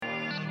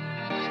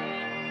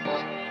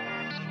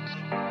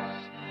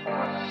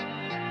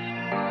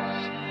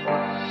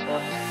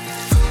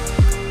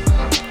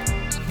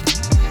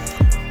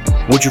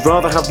Would you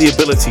rather have the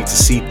ability to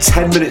see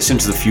 10 minutes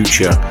into the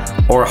future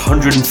or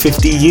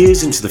 150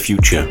 years into the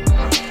future?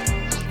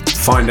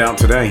 Find out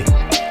today.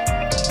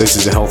 This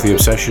is A Healthy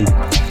Obsession.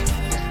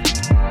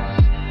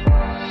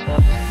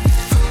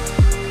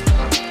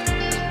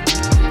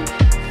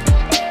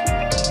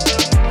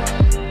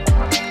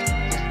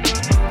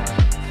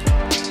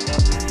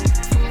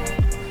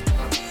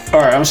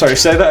 Alright, I'm sorry,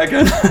 say that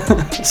again.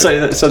 say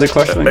the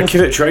question again.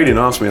 Kid at Trading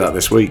asked me that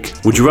this week.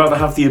 Would you rather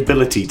have the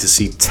ability to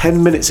see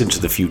 10 minutes into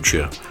the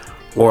future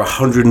or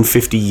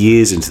 150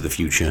 years into the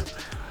future?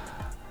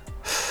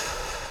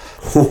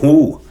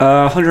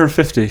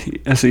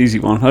 150. That's an easy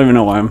one. I don't even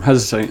know why I'm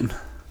hesitating.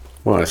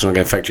 Well, it's not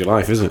going to affect your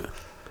life, is it?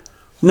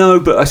 No,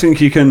 but I think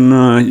you can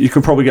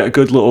probably get a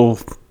good little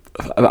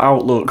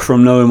outlook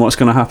from knowing what's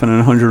going to happen in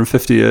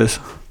 150 years.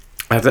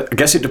 I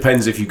guess it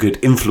depends if you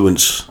could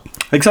influence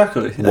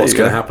exactly what's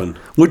going to happen.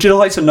 Would you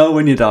like to know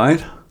when you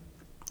died?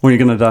 When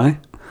you're going to die?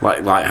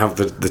 Like have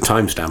the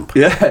timestamp.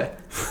 Yeah.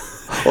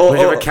 Or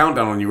you have a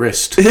countdown on your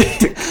wrist.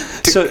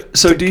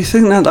 So do you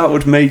think that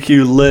would make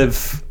you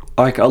live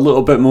like a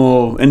little bit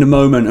more in the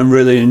moment and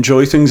really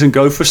enjoy things and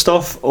go for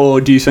stuff, or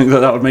do you think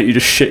that would make you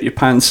just shit your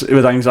pants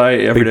with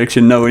anxiety every day because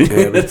you know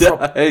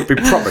it'd be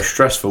proper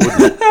stressful,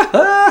 wouldn't it?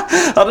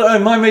 I don't know,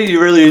 it might make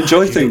you really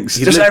enjoy things.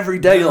 Just every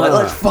day you're like,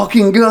 let's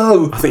fucking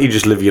go. I think you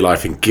just live your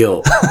life in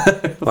guilt.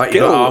 Like,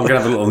 guilt? I'm going to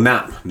have a little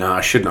nap. No,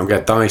 I shouldn't. I'm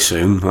going to die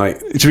soon. Like,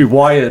 to be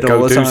wired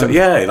all the time.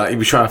 Yeah, like you'd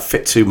be trying to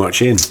fit too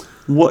much in.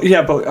 What?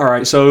 Yeah, but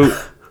alright, so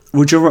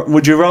would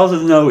you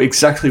rather know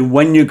exactly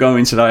when you're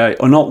going to die,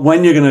 or not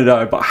when you're going to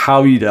die, but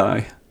how you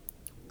die?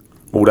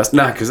 Oh, that's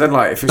because then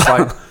like if it's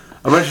like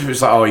imagine if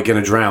it's like, oh, you're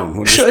going to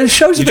drown. It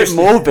shows a bit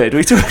morbid.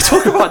 We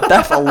talk about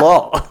death a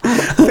lot.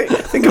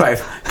 Think about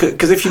it,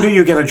 because if you knew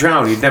you were going to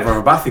drown, you'd never have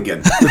a bath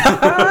again.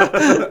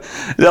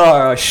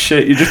 Oh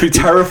shit! You'd just be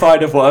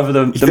terrified of whatever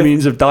the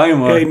means of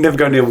dying were. Yeah, you'd never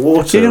go near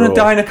water. You're going to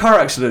die in a car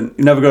accident.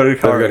 You never go to a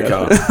car again.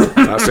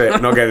 That's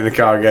it. Not getting in the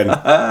car again.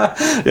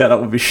 Yeah,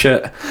 that would be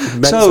shit.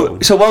 So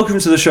welcome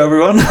to the show,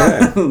 everyone.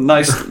 Yeah.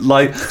 Nice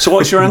light. So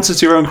what's your answer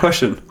to your own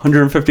question?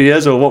 150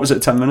 years, or what was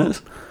it? 10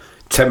 minutes?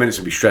 10 minutes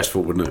would be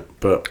stressful, wouldn't it?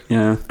 But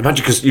yeah,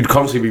 imagine, because you'd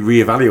constantly be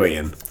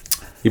reevaluating.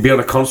 You'd be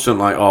on a constant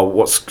like, I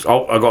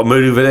got to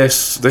move over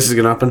this. This is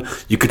going to happen.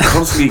 You could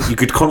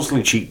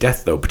constantly cheat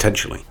death though,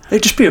 potentially.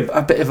 It'd just be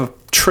a bit of a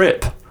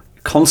trip.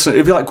 Constant.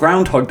 It'd be like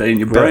Groundhog Day in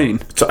your brain.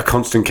 It's like a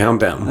constant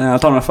countdown. Yeah, I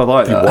don't know if I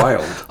like that. It'd be wild.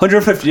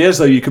 150 years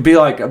though, you could be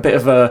like a bit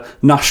of a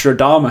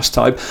Nostradamus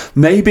type.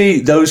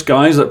 Maybe those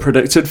guys that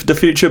predicted the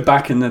future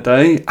back in the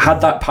day had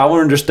that power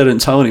and just didn't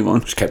tell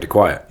anyone. Just kept it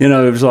quiet. You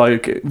know, it was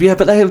like, yeah,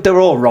 but they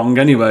were all wrong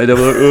anyway. They were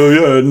like,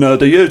 oh yeah, no,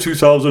 the year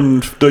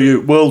 2000,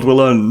 the world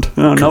will end.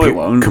 No, it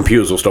won't.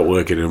 Computers will stop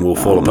working and we'll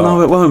fall apart.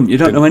 No, it won't. You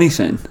don't know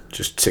anything.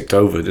 Just ticked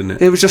over, didn't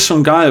it? It was just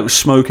some guy that was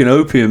smoking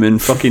opium in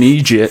fucking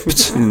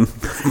Egypt. And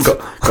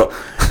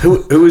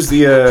Who was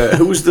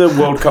the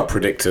World Cup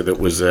predictor that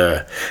was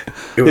it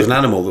was an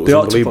animal that was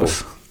unbelievable.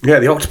 Octopus. Yeah,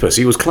 the octopus.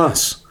 He was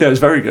class. Yeah, it was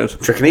very good. Do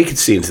you reckon he could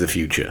see into the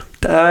future?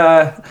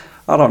 I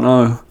don't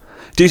know.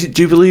 Do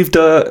you believe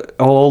that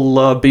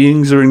all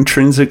beings are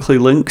intrinsically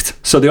linked?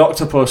 So the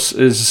octopus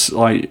is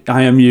like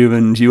I am you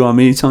and you are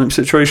me type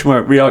situation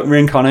where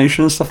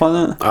reincarnation and stuff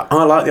like that?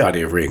 I like the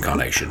idea of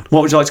reincarnation.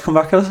 What would you like to come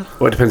back as?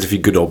 Well, it depends if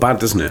you're good or bad,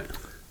 doesn't it?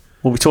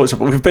 Well,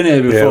 we've been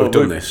here before. Yeah, we've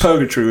done this.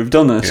 Purgatory, we've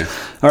done this. Yeah.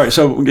 All right,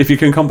 so if you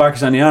can come back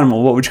as any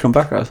animal, what would you come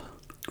back as?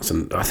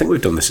 I think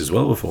we've done this as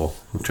well before.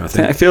 I'm trying to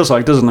think. It feels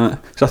like, doesn't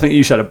it? Because I think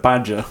you said a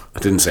badger. I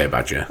didn't say a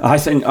badger. I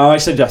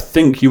said I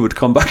think you would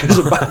come back as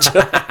a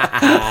badger.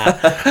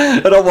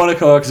 I don't want to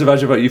come back as a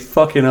badger, but you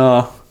fucking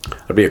are.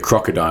 I'd be a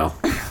crocodile.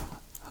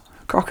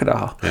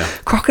 Crocodile? Yeah.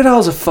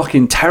 Crocodiles are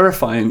fucking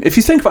terrifying. If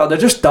you think about it, they're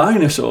just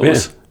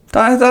dinosaurs. Yeah.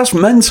 That's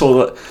mental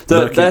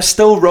that they're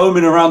still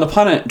roaming around the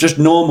planet just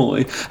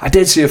normally. I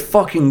did see a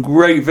fucking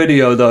great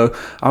video though.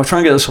 I'll try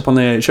and get this up on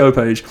the AHO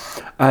page.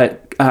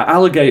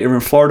 Alligator in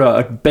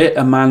Florida bit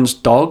a man's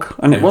dog,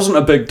 and it wasn't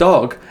a big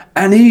dog,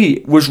 and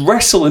he was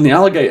wrestling the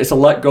alligator to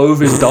let go of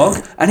his dog,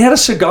 and he had a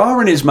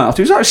cigar in his mouth.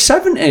 He was like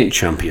 70.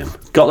 Champion.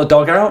 Got the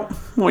dog out.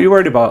 What are you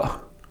worried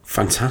about?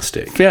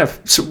 Fantastic. Yeah,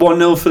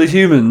 1-0 for the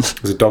humans.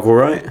 Was the dog all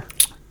right?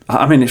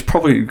 I mean, it's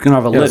probably going to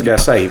have a limp. I was going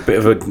to say,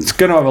 it's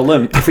going to have a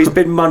limp. If he's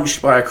been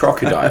munched by a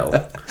crocodile,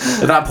 at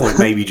that point,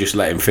 maybe just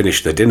let him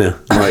finish the dinner.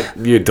 Like,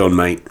 you're done,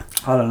 mate.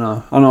 I don't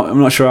know. I'm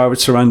not sure I would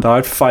surrender.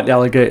 I'd fight the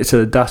alligator to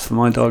the death for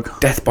my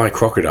dog. Death by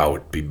crocodile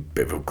would be a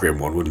bit of a grim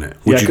one, wouldn't it?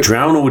 Would you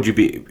drown or would you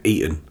be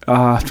eaten?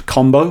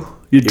 Combo.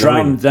 You'd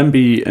drown, then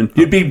be eaten.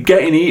 You'd be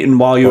getting eaten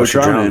while you were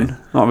drowning.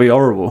 That'd be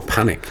horrible.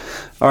 Panic.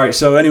 All right,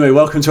 so anyway,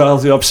 welcome to A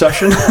Healthy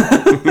Obsession.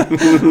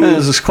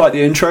 This is quite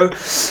the intro.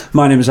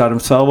 My name is Adam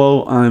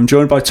Thelwell. I'm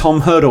joined by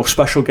Tom Hurdle,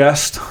 special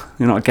guest.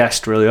 You're not a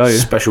guest, really, are you?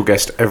 Special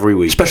guest every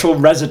week. Special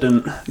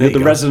resident. You're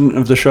the resident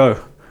of the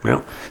show.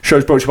 Yeah.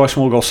 Show's brought to you by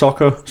Small Goal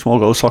Soccer,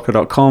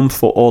 smallgoalsoccer.com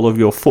for all of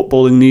your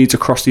footballing needs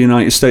across the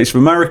United States of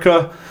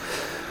America.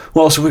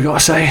 What else have we got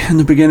to say in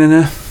the beginning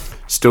there?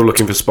 Still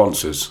looking for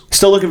sponsors.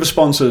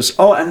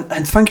 Oh,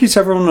 and thank you to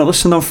everyone that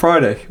listened on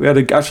Friday. We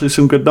had actually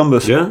some good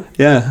numbers. Yeah?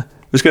 Yeah.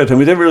 was good,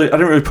 and I didn't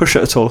really push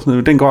it at all. We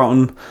didn't go out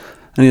on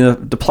any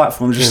of the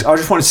platforms. I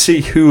just wanted to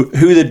see who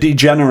the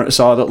degenerates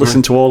are that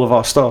listen to all of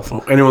our stuff.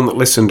 Well, anyone that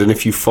listened, and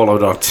if you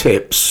followed our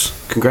tips,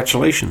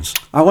 congratulations.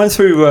 I went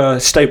through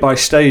state by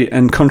state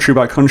and country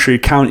by country,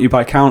 county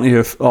by county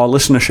of our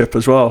listenership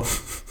as well.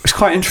 It's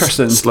quite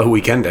interesting. Slow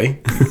weekend, eh?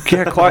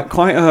 Yeah,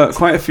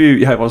 quite a few.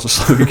 Yeah, it was a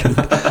slow weekend.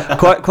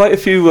 quite a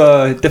few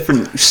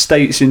different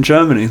states in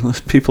Germany.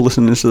 People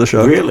listening to the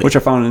show, really? Which I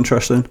found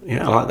interesting.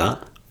 Yeah, I like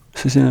that.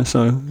 Yeah,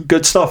 so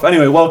good stuff.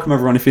 Anyway, welcome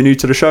everyone. If you're new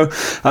to the show,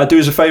 do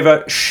us a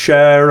favour,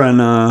 share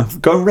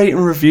and go rate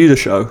and review the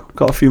show.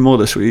 Got a few more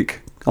this week.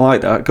 I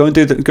like that. Go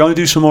and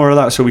do some more of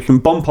that so we can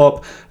bump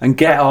up and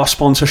get our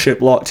sponsorship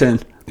locked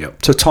in.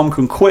 Yep. So Tom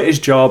can quit his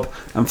job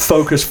and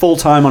focus full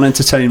time on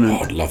entertainment.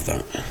 Oh, I'd love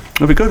that.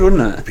 It'd be good,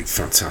 wouldn't it? It'd be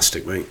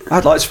fantastic, mate.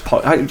 I'd like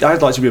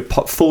to be a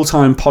full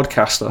time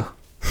podcaster.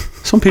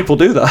 Some people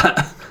do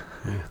that.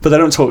 Yeah. But they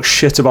don't talk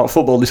shit about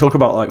football. They talk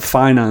about like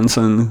finance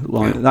and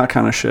that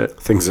kind of shit.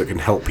 Things that can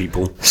help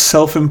people.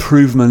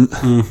 Self-improvement.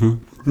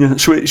 Mm-hmm. Yeah.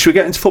 Should we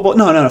get into football?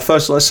 No.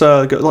 First, let's be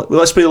a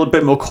little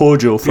bit more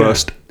cordial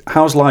first. Yeah.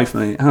 How's life,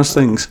 mate? How's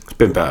things? It's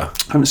been better.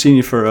 I haven't seen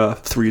you for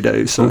 3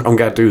 days. So. I'm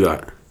going to do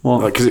that.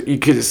 What? Because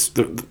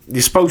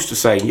you're supposed to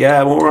say,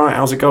 yeah, I'm all right.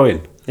 How's it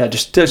going? Yeah,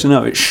 just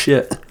know it's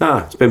shit.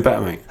 Nah, it's been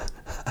better, mate.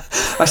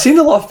 I've seen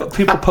a lot of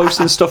people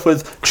posting stuff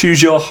with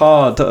choose your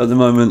hard at the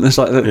moment. There's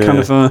like that kind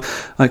of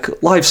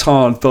like life's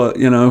hard, but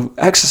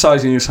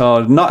exercising is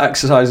hard. Not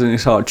exercising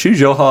is hard. Choose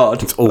your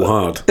hard. It's all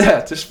hard.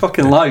 Yeah, just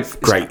fucking life.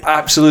 Great. It's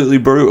absolutely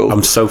brutal.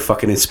 I'm so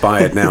fucking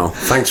inspired now.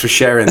 Thanks for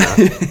sharing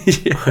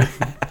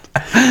that.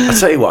 I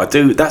tell you what,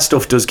 that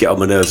stuff does get on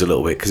my nerves a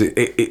little bit because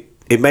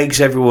it makes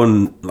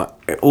everyone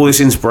like all this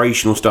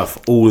inspirational stuff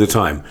all the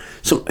time.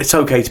 So it's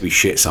okay to be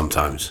shit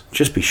sometimes.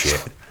 Just be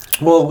shit.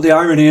 Well, the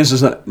irony is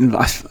that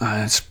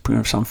it's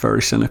going to sound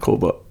very cynical,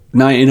 but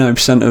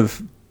 99% of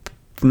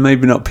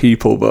maybe not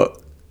people, but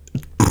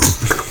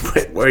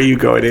where are you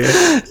going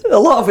here? A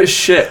lot of it's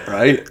shit,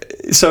 right?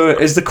 So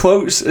is the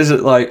quotes? Is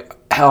it like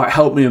how it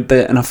helped me a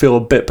bit and I feel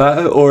a bit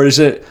better, or is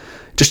it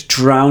just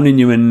drowning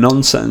you in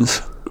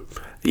nonsense?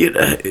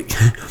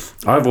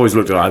 I've always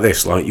looked at it like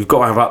this: like you've got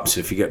to have ups.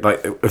 If you get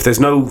if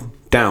there's no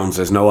downs,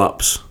 there's no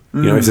ups.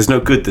 If there's no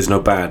good, there's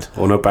no bad,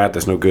 or no bad,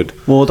 there's no good.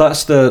 Well,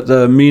 that's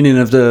the meaning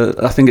of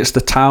I think it's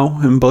the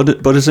Tao in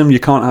Buddhism. You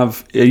can't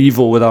have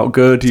evil without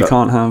good. You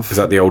can't have. Is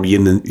that the old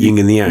yin and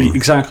the yang?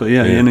 Exactly,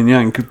 yeah, yin and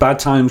yang. Bad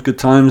times, good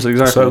times,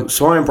 exactly.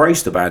 So I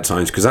embrace the bad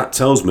times because that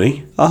tells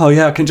me. Oh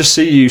yeah, I can just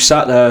see you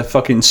sat there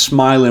fucking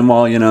smiling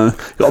while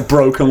got a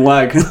broken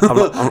leg.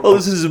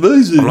 This is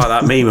amazing. I'm like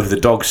that meme of the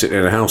dog sitting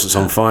in a house that's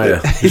on fire.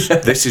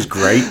 This is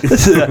great.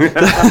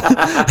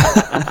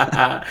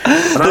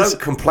 And I don't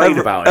complain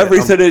about it.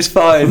 Everything is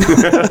fine.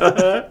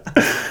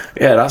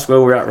 Yeah, that's where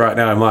we're at right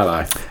now in my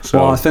life. So.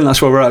 Well, I think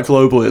that's where we're at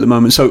globally at the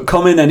moment. So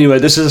come in anyway.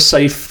 This is a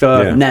safe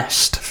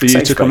nest for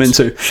you to come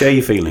into. Share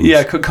your feelings.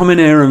 Yeah, come in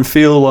here and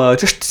feel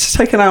just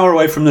take an hour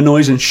away from the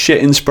noise and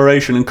shit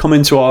inspiration and come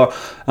into our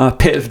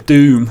pit of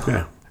doom.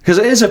 Yeah. Because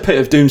it is a pit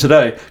of doom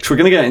today. So we're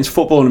going to get into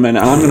football in a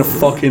minute and I'm going to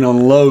fucking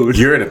unload.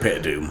 You're in a pit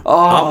of doom.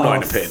 Oh, I'm not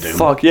in a pit of doom.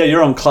 Fuck, yeah,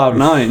 you're on cloud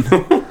 9.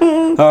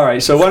 All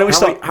right, so why don't we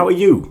start... How are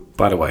you,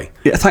 by the way?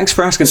 Yeah, thanks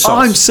for asking.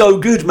 I'm so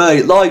good,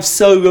 mate. Life's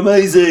so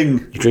amazing.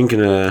 You're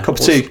drinking a... Cup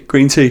of tea.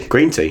 Green tea.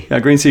 Green tea?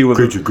 Yeah, green tea with...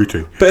 Green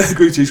tea.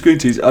 Green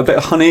tea. A bit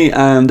of honey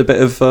and a bit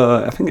of...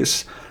 I think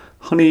it's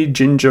honey,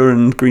 ginger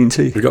and green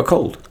tea. You got a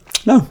cold?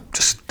 No,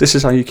 just this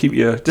is how you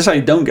this is how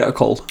you don't get a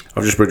cold.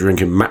 I've just been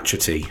drinking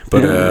matcha tea,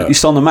 but you're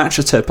still on the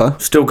matcha tipper.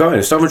 Still going.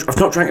 I've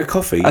not drank a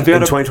coffee in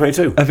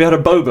 2022. Have you had a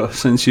boba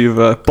since you've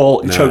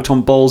choked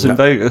on balls in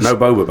Vegas? No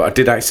boba, but I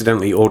did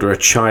accidentally order a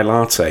chai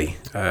latte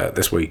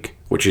this week,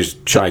 which is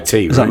chai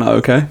tea. Is that not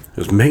okay? It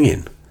was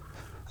minging.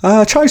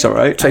 Chai's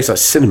alright. Tastes like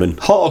cinnamon.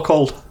 Hot or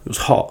cold? It was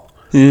hot.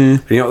 Yeah.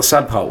 And you know what the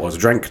sad part was? I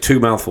drank 2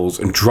 mouthfuls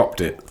and dropped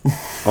it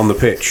on the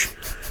pitch.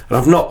 And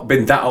I've not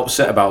been that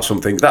upset about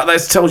something. That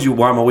tells you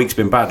why my week's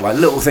been bad. Like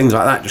little things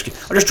like that.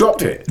 I just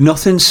dropped it.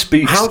 Nothing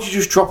speaks... How did you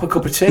just drop a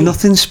cup of tea?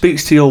 Nothing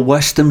speaks to your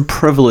Western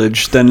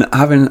privilege than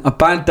having a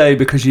bad day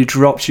because you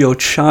dropped your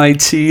chai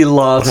tea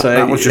latte.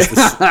 That was just...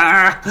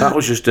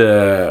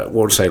 what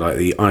would I say, like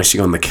the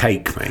icing on the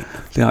cake, mate.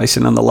 The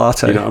icing on the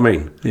latte. You know what I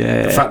mean?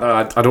 Yeah. The fact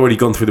that I'd already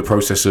gone through the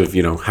process of,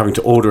 having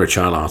to order a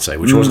chai latte,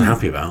 which I wasn't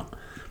happy about.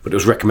 But it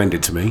was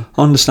recommended to me.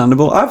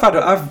 Understandable. I've had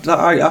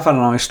an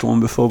iced one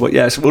before, but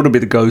yeah, it would be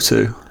the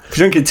go-to. If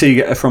you're drinking tea,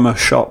 get it from a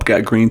shop. Get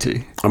a green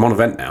tea. I'm on a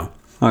vent now.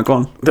 All right, go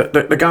on.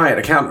 The guy at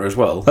the counter as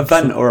well. A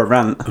vent or a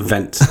rant? A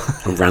vent,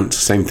 a rant,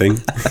 same thing.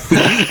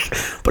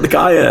 But the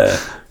guy,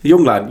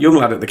 young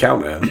lad at the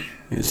counter,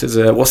 he says,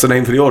 "What's the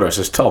name for the order?" I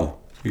says, "Tom."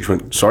 He just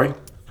went, "Sorry,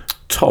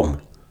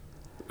 Tom.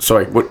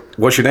 Sorry,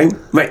 what's your name,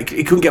 mate?"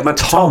 He couldn't get my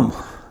Tom.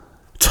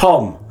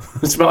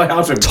 Spell it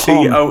out to him.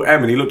 Tom,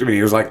 and he looked at me and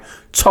he was like,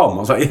 "Tom."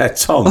 I was like, "Yeah,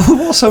 Tom."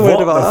 What's so weird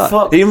about that?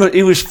 Fuck?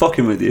 He was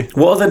fucking with you.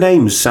 What other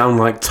names sound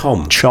like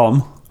Tom?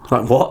 Chom.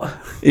 Like what?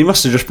 He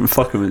must have just been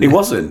fucking with you. He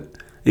wasn't.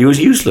 He was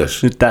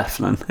useless. He's deaf,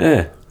 man.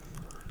 Yeah.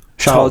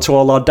 Shout out to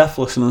all our deaf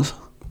listeners.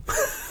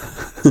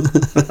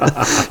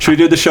 Should we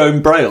do the show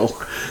in Braille?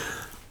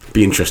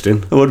 Be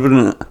interesting. It would,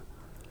 wouldn't it?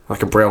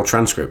 Like a Braille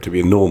transcript, it'd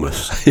be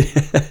enormous.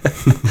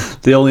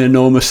 The only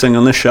enormous thing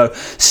on this show.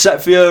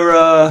 Set for your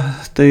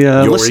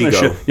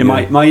listenership.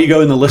 Ego. My ego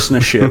in the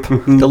listenership.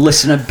 The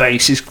listener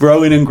base is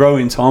growing and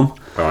growing, Tom.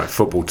 All right,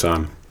 football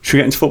time. Should we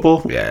get into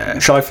football? Yeah.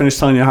 Shall I finish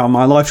telling you how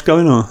my life's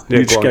going, or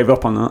you just go on. gave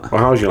up on that?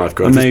 Well, how's your life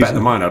going? Amazing. It's better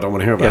than mine. I don't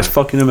want to hear about Yeah, it's it.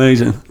 fucking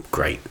amazing.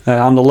 Great.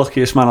 I'm the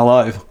luckiest man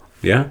alive.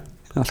 Yeah?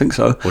 I think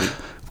so.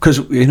 Because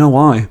you know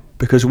why?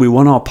 Because we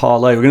won our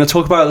parlay. We're going to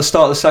talk about it at the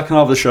start of the second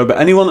half of the show, but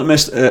anyone that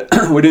missed it,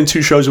 we're doing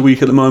 2 shows a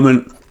week at the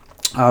moment.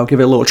 I'll give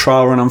it a little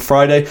trial run on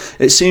Friday.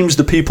 It seems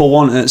the people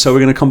want it, so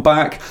we're going to come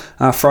back.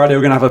 Friday,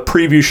 we're going to have a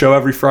preview show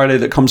every Friday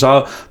that comes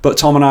out, but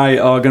Tom and I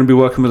are going to be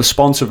working with a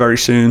sponsor very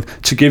soon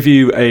to give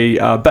you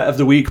a bet of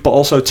the week, but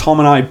also Tom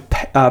and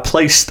I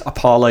placed a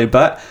parlay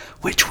bet,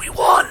 which we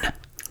won.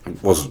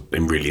 It wasn't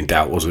really in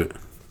doubt, was it?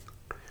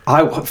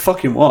 I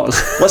fucking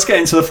was. Let's get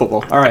into the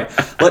football. All right.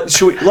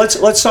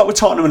 Let's start with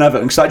Tottenham and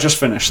Everton, because that just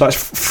finished. That's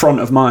front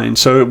of mind.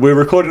 So we're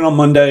recording on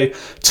Monday.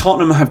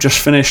 Tottenham have just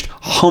finished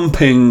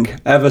humping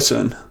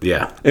Everton.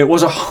 Yeah. It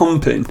was a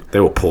humping. They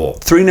were poor.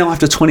 3-0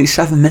 after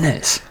 27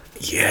 minutes.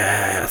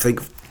 Yeah, I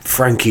think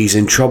Frankie's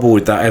in trouble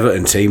with that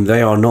Everton team.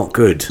 They are not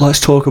good. Let's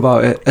talk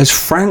about it. Is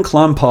Frank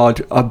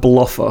Lampard a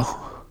bluffer?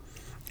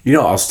 You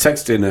know, I was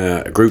texting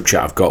a group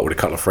chat I've got with a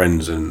couple of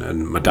friends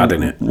and my dad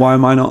in it. Why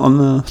am I not on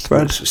the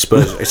thread? It's a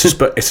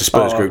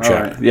Spurs group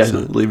chat. Right. Yeah, so,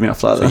 leave me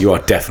off that. So you are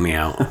definitely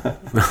out.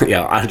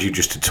 Yeah, I had you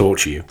just to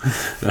torture you.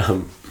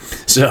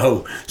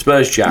 So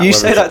Spurs chat. You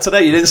say that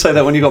today. You didn't say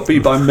that when you got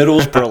beat by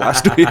Middlesbrough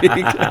last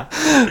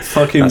week.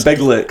 Fucking big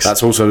licks.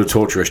 That's also the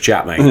torturous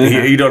chat, mate.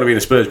 You don't want to be in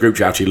a Spurs group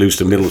chat after you lose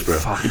to Middlesbrough.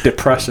 Fucking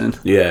depressing.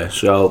 Yeah.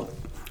 So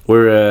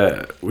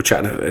we're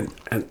chatting,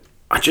 and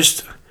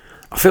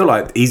I feel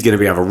like he's going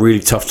to have a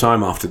really tough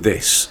time after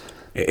this.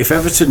 If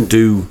Everton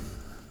do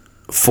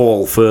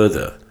fall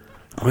further,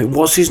 I mean,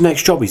 what's his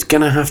next job? He's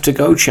going to have to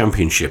go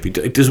Championship. He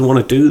doesn't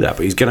want to do that,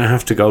 but he's going to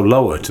have to go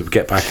lower to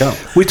get back up.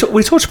 We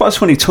talked about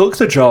this when he took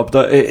the job,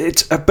 that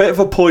it's a bit of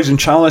a poison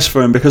chalice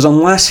for him, because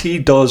unless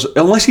he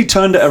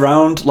turned it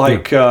around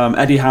like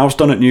Eddie Howe's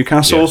done at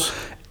Newcastle, Yes.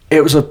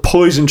 It was a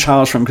poison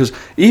chalice for him, because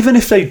even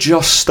if they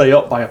just stay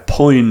up by a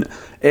point,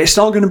 it's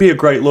not going to be a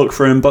great look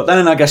for him. But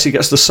then I guess he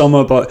gets the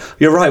summer. But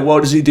you're right.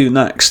 What does he do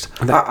next?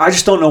 I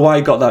just don't know why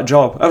he got that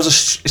job. That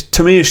was,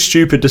 to me, a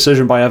stupid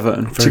decision by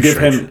Everton to give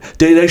him.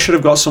 They should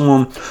have got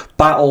someone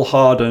battle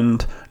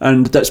hardened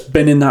and that's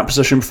been in that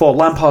position before.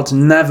 Lampard's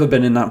never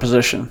been in that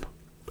position.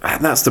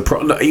 And that's the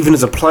problem. Even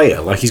as a player,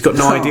 like, he's got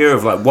no idea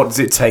of, like, what does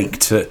it take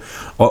to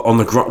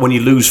when you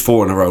lose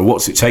 4 in a row.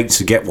 What's it take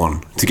to get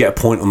a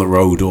point on the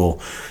road, or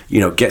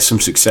get some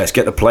success,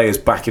 get the players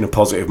back in a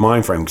positive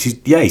mind frame.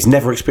 He's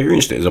never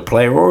experienced it as a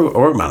player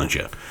or a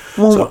manager.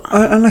 Well,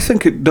 and I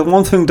think the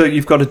one thing that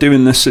you've got to do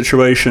in this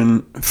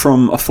situation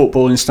from a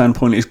footballing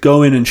standpoint is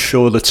go in and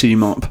shore the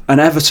team up. And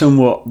Everton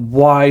were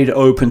wide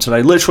open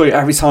today. Literally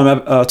every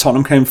time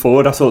Tottenham came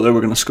forward, I thought they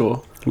were going to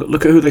score.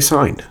 Look at who they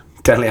signed.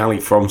 Dele Alli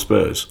from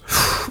Spurs,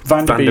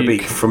 Van der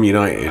Beek from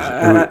United,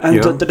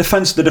 and the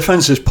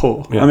defense is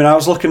poor. Yeah. I mean, I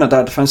was looking at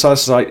that defense. I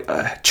was like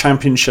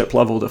Championship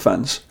level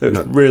defense. It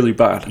was really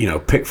bad.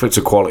 Pickford's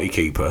a quality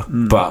keeper,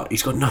 but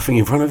he's got nothing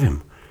in front of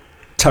him.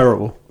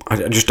 Terrible.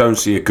 I just don't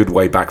see a good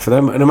way back for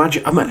them. And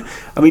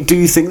do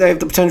you think they have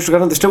the potential to go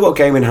down? They've still got a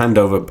game in hand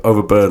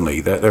over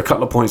Burnley. They're a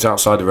couple of points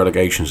outside the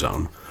relegation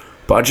zone,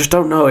 but I just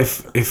don't know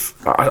if it's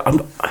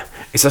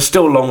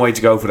still a long way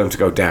to go for them to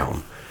go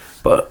down.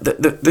 But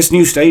this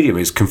new stadium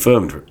is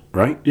confirmed,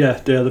 right? Yeah,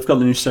 they've got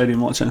the new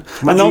stadium. What's in?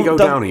 Imagine you go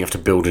down and you have to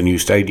build a new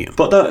stadium.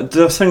 But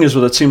the thing is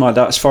with a team like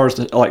that, as far as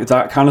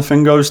that kind of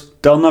thing goes,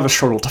 they'll never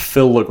struggle to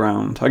fill the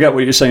ground. I get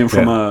what you're saying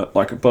from a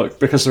book,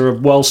 because they're a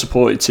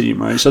well-supported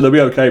team, right? So they'll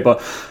be okay.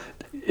 But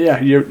yeah,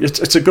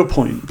 it's a good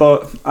point.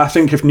 But I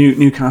think if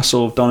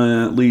Newcastle have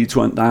done it, Leeds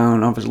went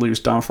down. Obviously, Leeds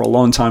down for a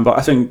long time. But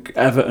I think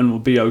Everton will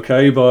be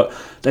okay. But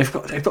they've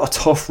got a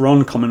tough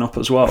run coming up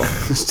as well.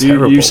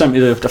 You sent me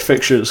the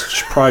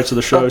fixtures prior to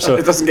the show, so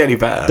it doesn't get any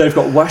better. They've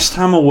got West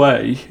Ham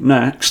away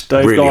next.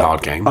 They've got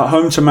hard game at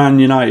home to Man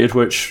United,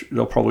 which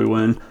they'll probably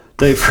win.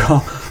 They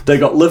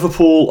got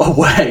Liverpool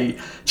away,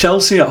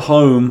 Chelsea at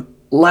home,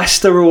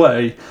 Leicester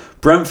away,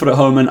 Brentford at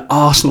home, and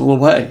Arsenal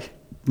away.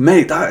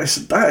 Mate, that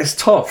is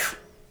tough.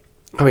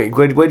 I mean,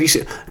 where do you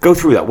see? Go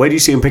through that. Where do you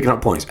see him picking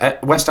up points?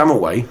 West Ham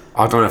away.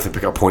 I don't know if they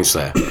pick up points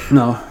there.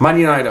 No. Man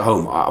United at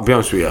home. I'll be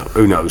honest with you.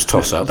 Who knows?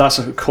 Toss up. That's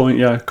a coin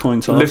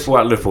toss.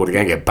 Liverpool. They're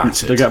going to get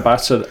battered. They get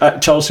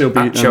battered. Chelsea will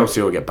beat them.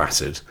 Chelsea will get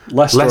battered.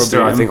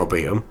 Leicester I think will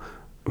beat them.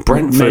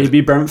 Brentford.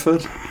 Maybe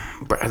Brentford.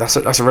 That's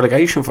a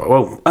relegation fight.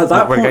 Well,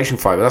 relegation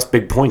fight. But that's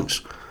big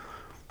points.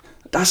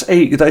 That's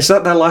 8. Is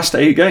that their last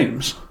 8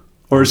 games?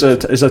 Or is there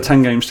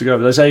 10 games to go?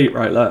 There's 8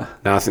 right there.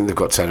 No, I think they've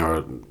got 10 or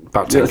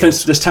about 10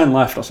 games. There's 10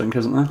 left, I think,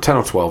 isn't there? 10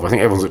 or 12. I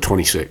think everyone's at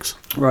 26.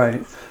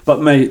 Right.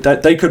 But, mate,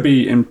 they could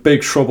be in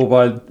big trouble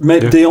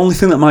the only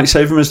thing that might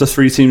save them is the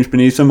 3 teams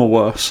beneath them or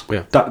worse.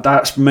 Yeah.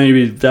 That's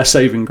maybe their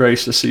saving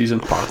grace this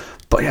season.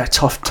 But yeah,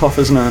 tough,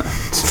 isn't it?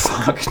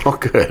 It's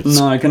not good.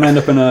 No, it can end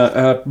up in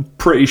a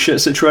pretty shit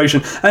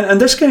situation.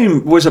 And this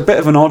game was a bit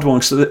of an odd one,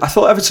 because I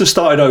thought Everton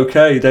started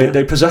okay.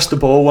 They possessed the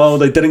ball well.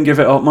 They didn't give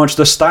it up much.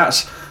 The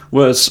stats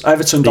was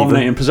Everton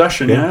dominating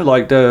possession. Yeah,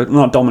 like they're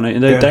not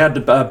dominating. They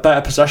had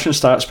better possession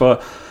stats,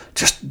 but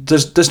just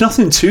there's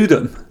nothing to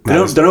them. They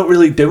don't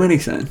really do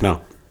anything.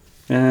 No.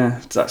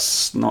 Yeah,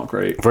 that's not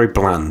great. Very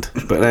bland.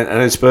 But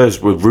then Spurs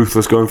were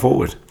ruthless going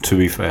forward, to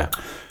be fair.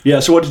 Yeah,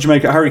 so what did you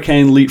make of Harry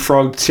Kane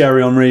leapfrogged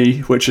Thierry Henry,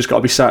 which has got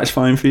to be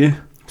satisfying for you?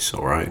 It's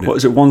all right, isn't it? What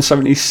is it,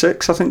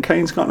 176 I think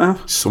Kane's got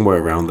now? Somewhere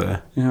around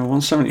there. Yeah,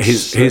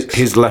 176.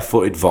 His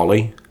left-footed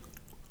volley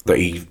that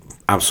he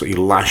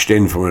absolutely lashed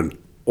in from an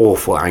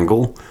awful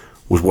angle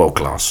was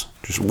world-class.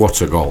 Just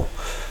what a goal.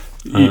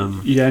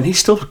 Yeah, and he's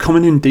still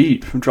coming in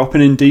deep,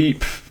 dropping in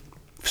deep.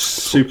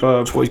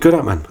 Superb. That's what he's good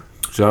at, man.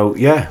 So,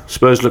 yeah,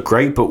 Spurs look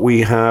great, but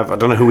we have... I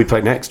don't know who we play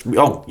next.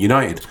 Oh,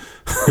 United.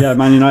 Yeah,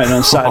 Man United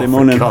on Saturday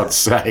morning. For God's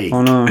sake.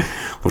 Oh, no.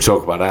 We'll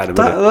talk about that in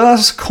a minute.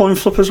 That's a coin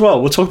flip as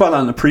well. We'll talk about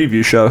that in the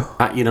preview show.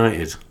 At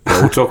United.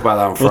 Yeah, we'll talk about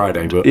that on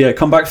Friday. But yeah,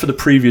 come back for the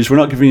previews. We're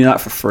not giving you that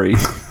for free.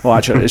 Well,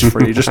 actually, it is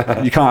free. Just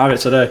you can't have it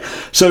today.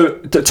 So,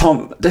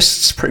 Tom,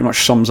 this pretty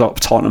much sums up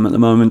Tottenham at the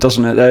moment,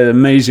 doesn't it? They're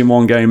amazing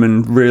one game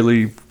and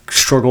really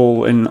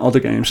struggle in other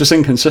games. It's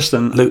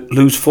inconsistent.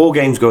 Lose 4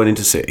 games going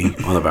into City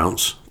on the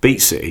bounce.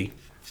 Beat City.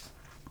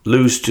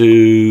 Lose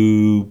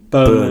to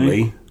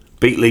Burnley.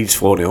 Beat Leeds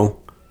 4-0.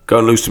 Go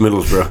and lose to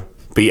Middlesbrough.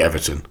 Beat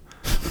Everton.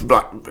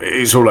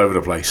 It's all over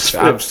the place.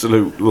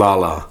 Absolute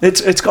la-la.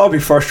 It's got to be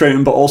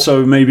frustrating, but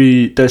also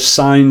maybe there's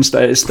signs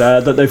that it's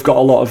there, that they've got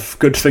a lot of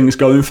good things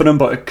going for them,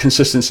 but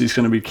consistency is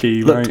going to be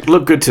key, right?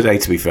 Look good today,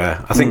 to be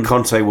fair. I think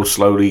Conte will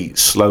slowly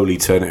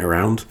turn it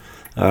around.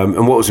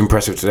 And what was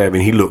impressive today, I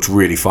mean, he looked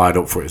really fired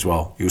up for it as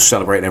well. He was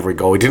celebrating every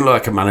goal. He didn't look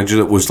like a manager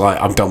that was like,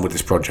 I'm done with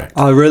this project.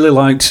 I really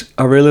liked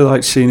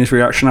seeing his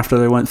reaction after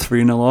they went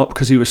 3-0 up,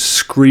 because he was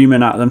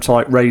screaming at them to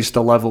like raise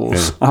the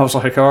levels. Yeah. I was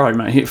like, all right,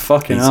 mate,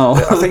 fucking hell.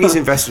 I think he's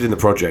invested in the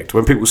project.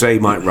 When people say he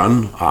might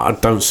run, I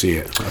don't see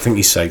it. I think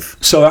he's safe.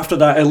 So after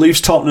that, it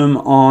leaves Tottenham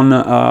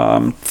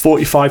on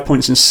 45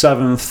 points in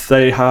 7th.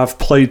 They have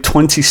played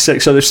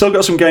 26, so they've still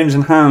got some games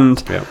in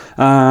hand. Yeah.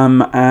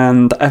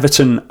 And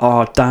Everton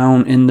are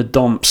down in the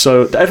dumps.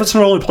 So Everton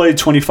only played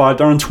 25,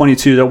 they're on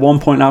 22, they're 1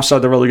 point outside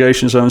the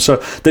relegation zone, so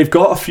they've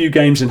got a few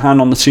games in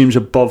hand on the teams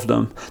above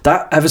them.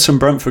 That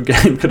Everton-Brentford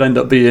game could end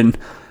up being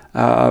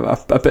a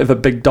bit of a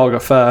big dog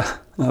affair,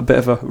 a bit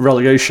of a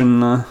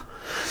relegation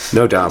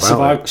no doubt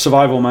about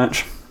survival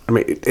match. I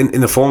mean, in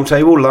the form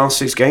table, last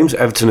 6 games,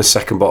 Everton is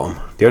second bottom.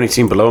 The only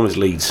team below them is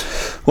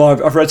Leeds.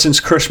 Well, I've read since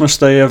Christmas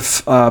they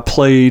have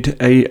played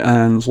 8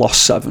 and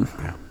lost 7.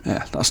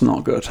 Yeah, that's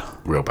not good.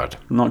 Real bad.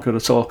 Not good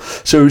at all.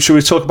 So should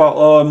we talk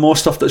about more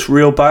stuff that's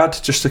real bad,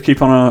 just to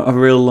keep on a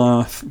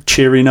real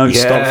cheery note?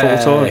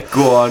 Yeah,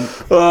 go on.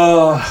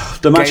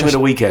 Game of the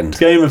weekend.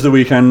 Game of the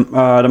weekend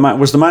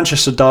was the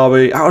Manchester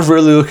derby. I was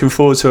really looking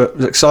forward to it. I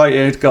was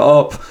excited, got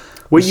up.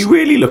 Were you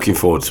really looking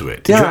forward to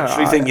it? Did you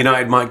actually think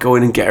United might go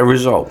in and get a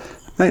result?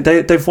 Mate,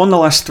 they've won the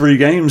last 3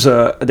 games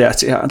at the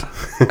Etihad.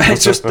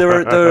 It's just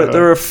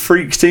they're a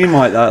freak team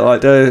like that.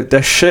 Like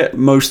they're shit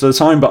most of the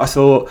time. But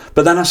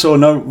then I saw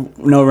no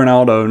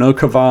Ronaldo, no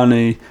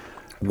Cavani.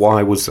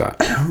 Why was that?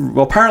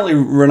 Well, apparently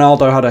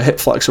Ronaldo had a hip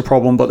flexor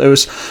problem, but there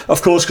was,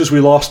 of course, because we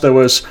lost, there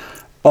was,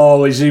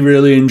 oh, is he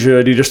really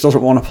injured? He just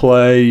doesn't want to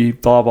play,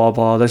 blah, blah,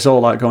 blah. There's all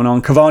that going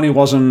on. Cavani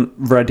wasn't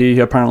ready,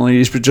 apparently.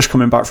 He's just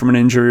coming back from an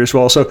injury as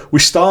well. So we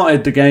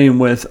started the game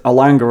with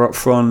Alanga up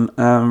front.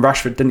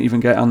 Rashford didn't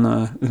even get on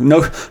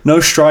the... No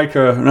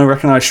striker, no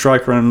recognised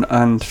striker, and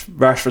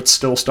Rashford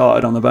still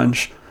started on the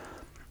bench.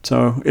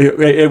 So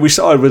we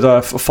started with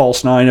a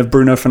false 9 of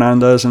Bruno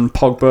Fernandes and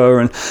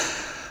Pogba, and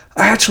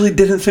I actually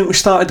didn't think we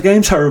started the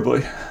game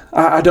terribly.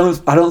 I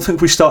don't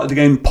think we started the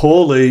game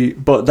poorly,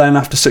 but then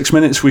after 6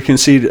 minutes we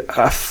conceded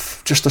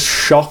just a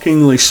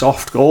shockingly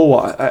soft goal.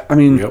 I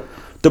mean, yep.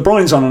 De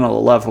Bruyne's on another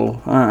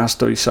level, as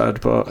Dewey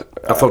said, but...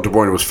 I thought De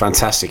Bruyne was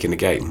fantastic in the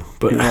game.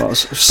 But, he was.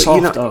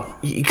 Soft, though.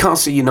 You can't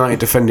see United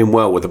defending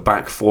well with a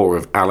back 4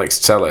 of Alex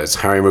Telles,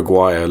 Harry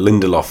Maguire,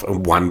 Lindelof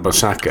and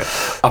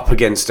Wan-Bissaka up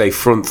against a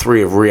front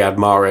 3 of Riyad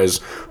Mahrez,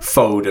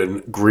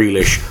 Foden,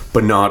 Grealish,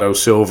 Bernardo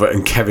Silva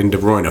and Kevin De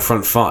Bruyne, a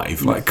front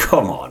 5. Like,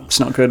 come on.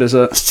 It's not good, is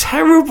it? It's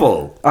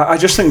terrible. I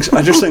just think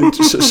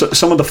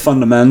some of the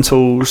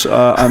fundamentals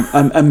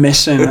are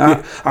missing.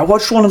 I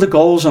watched one of the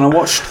goals and I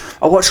watched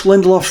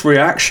Lindelof's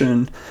reaction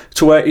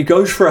to where he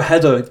goes for a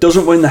header,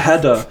 doesn't win the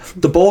header,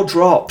 the ball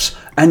drops,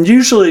 and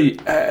usually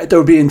there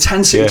would be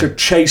intensity to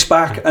chase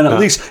back, and at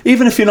least,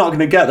 even if you're not going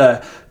to get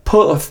there,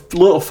 put a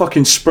little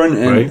fucking sprint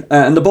in, right.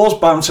 And the ball's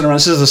bouncing around.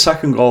 This is the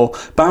second goal,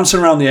 bouncing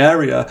around the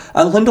area,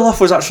 and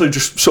Lindelof was actually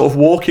just sort of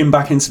walking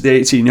back into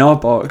the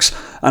 18-yard box,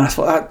 and I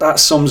thought that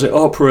sums it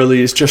up really.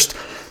 Is just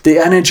the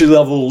energy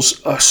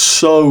levels are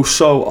so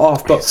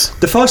off. But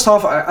the first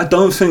half, I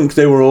don't think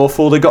they were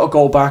awful. They got a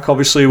goal back,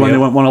 obviously, when they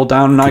went 1-0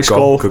 down. Nice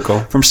goal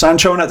from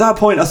Sancho. And at that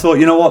point, I thought,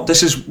 you know what,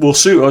 will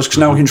suit us, because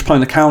now we can just play on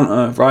the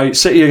counter, right?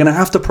 City are going to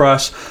have to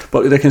press,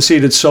 but they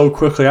conceded so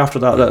quickly after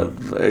that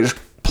they just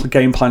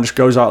game plan just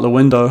goes out the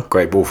window.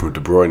 Great ball from De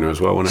Bruyne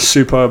as well, wasn't it?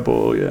 Superb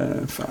ball,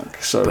 yeah. Fuck.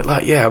 So, But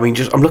I mean,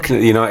 I'm looking at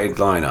the United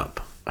lineup.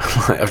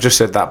 I've just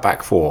said that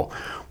back four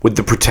with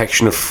the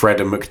protection of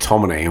Fred and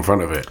McTominay in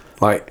front of it.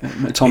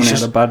 McTominay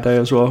had a bad day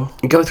as well.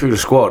 You go through the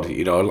squad,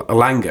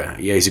 Alanga,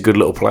 he's a good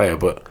little player,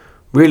 but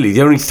really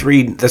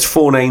there's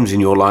 4 names in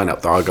your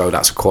lineup that I go,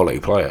 that's a quality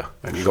player.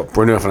 And you've got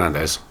Bruno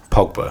Fernandes,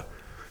 Pogba,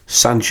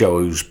 Sancho,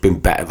 who's been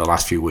better the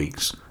last few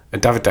weeks,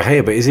 and David De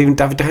Gea. But is even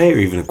David De Gea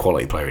even a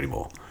quality player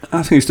anymore?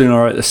 I think he's doing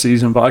all right this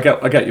season, but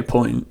I get your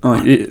point.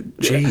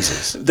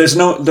 Jesus, there's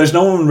no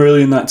one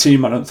really in that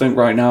team. I don't think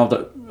right now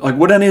that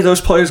would any of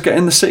those players get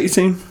in the City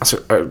team?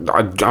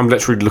 I'm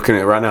literally looking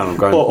at it right now and I'm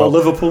going, or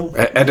Liverpool?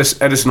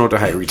 Edison or De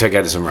Gea? You take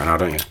Edison right now,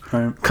 don't you?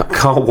 Right.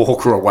 Carl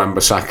Walker or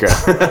Wan-Bissaka?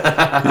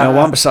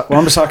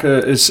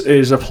 Wan-Bissaka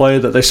is a player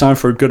that they signed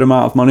for a good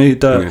amount of money.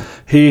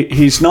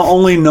 He's not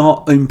only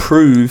not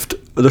improved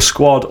the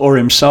squad or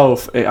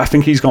himself, I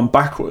think he's gone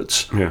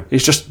backwards. Yeah.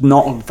 He's just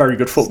not a very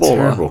good footballer.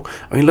 Terrible.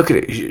 I mean, look at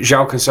it.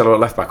 João Cancelo at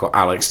left back or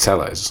Alex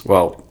Telles.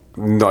 Well,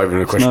 not even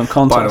a question. No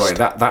contest. By the way,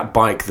 that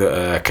bike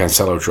that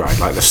Cancelo tried,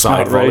 the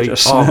side volley.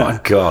 Oh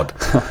my God!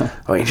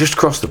 I mean, just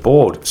across the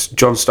board, it's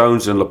John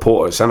Stones and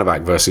Laporte at centre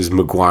back versus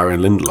Maguire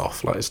and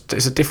Lindelof.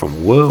 It's a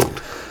different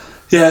world.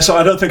 Yeah, so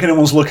I don't think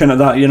anyone's looking at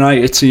that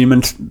United team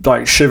and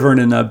shivering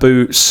in their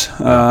boots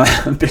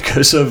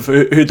because of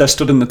who they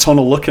stood in the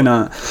tunnel looking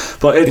at.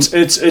 But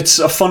it's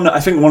a fun. I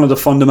think one of the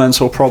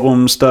fundamental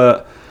problems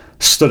that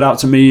stood out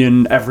to me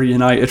and every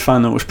United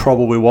fan that was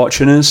probably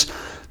watching is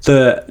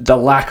the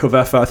lack of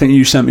effort. I think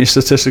you sent me a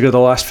statistic of the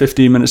last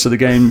 15 minutes of the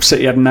game.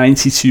 City had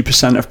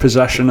 92% of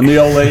possession and the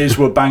Olés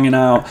were banging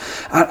out.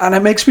 And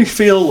it makes me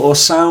feel or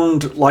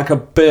sound like a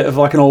bit of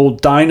an old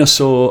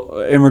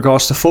dinosaur in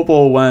regards to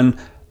football when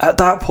at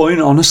that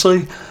point,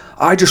 honestly,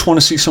 I just want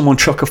to see someone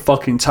chuck a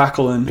fucking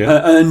tackle in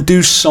and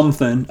do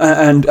something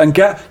and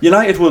get...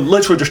 United were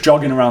literally just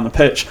jogging around the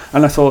pitch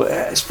and I thought,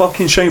 it's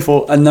fucking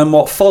shameful. And then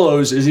what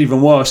follows is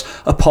even worse.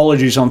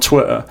 Apologies on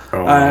Twitter.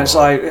 Oh. And it's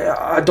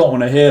I don't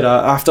want to hear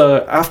that.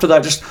 After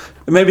that, just...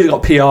 Maybe they've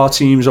got PR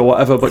teams or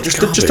whatever, but just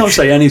don't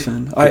say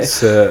anything.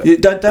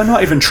 They're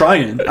not even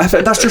trying. I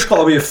think that's just got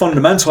to be a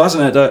fundamental,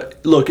 hasn't it?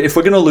 That, look, if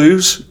we're going to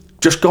lose...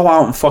 Just go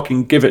out and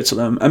fucking give it to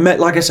them. And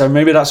like I said,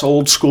 maybe that's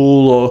old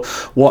school or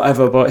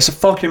whatever, but it's a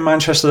fucking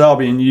Manchester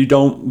derby and you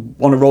don't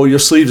want to roll your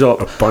sleeves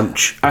up. A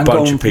bunch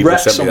of people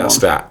sent me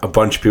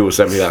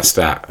that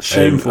stat.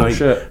 Shameful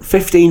shit.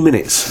 15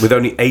 minutes with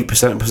only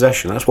 8% of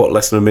possession. That's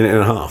less than a minute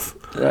and a half.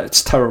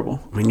 It's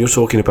terrible. I mean, you're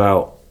talking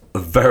about a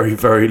very,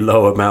 very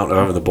low amount of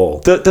having the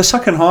ball. The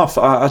second half,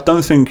 I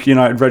don't think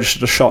United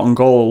registered a shot on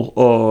goal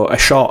or a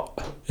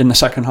shot in the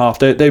second half.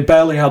 They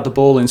barely had the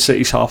ball in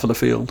City's half of the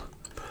field.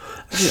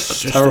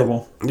 It's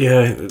terrible.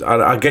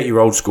 I get your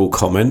old school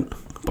comment,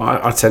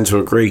 but I tend to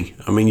agree.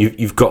 I mean,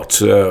 you've got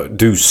to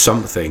do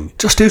something.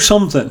 Just do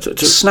something.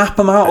 Just snap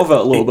them out of it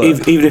a little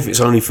bit. Even if it's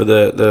only for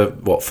the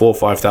 4,000 or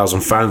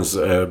 5,000 fans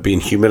that are being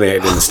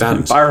humiliated in the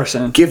stands.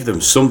 Embarrassing. Give them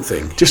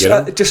something. Just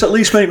at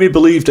least make me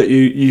believe that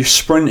you're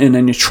sprinting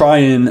and you're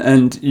trying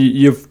and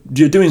you're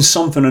doing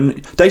something.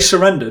 And they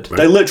surrendered. Right.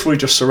 They literally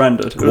just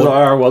surrendered. It was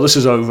well, this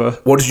is over.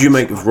 What did you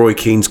make of Roy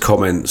Keane's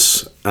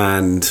comments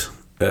and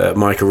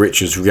Micah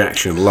Richards'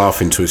 reaction,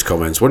 laughing to his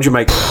comments? What did you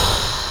make of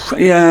that?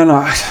 Yeah,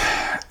 no,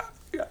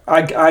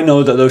 I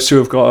know that those two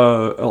have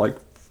got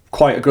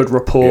quite a good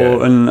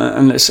rapport,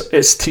 and it's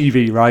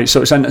TV, right?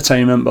 So it's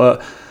entertainment,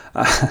 but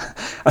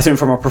I think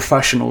from a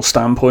professional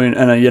standpoint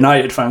and a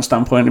United fan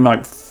standpoint, I'm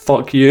like,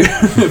 fuck you.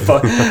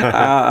 But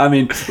I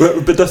mean,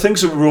 but the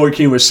things that Roy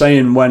Keane was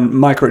saying when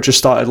Micah Richards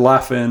started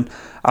laughing,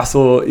 I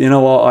thought, you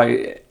know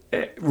what,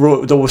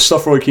 there was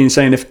stuff Roy Keane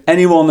saying if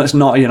anyone that's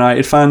not a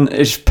United fan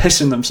is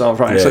pissing themselves,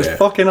 right? So it's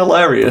fucking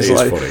hilarious.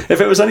 Funny. If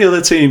it was any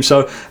other team,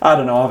 so I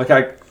don't know.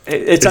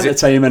 It's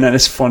entertainment and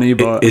it's funny,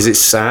 but is it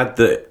sad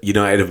that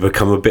United have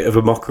become a bit of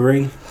a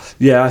mockery?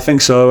 Yeah, I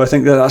think so. I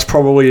think that's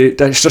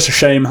just a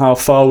shame how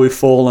far we've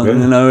fallen.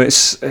 Yeah. You know,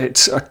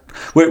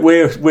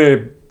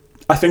 we're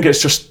I think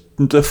it's just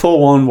the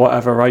 4-1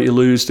 whatever, right? You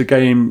lose the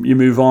game, you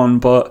move on,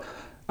 but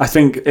I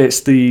think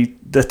it's the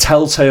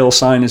telltale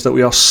sign is that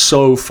we are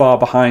so far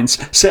behind.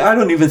 I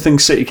don't even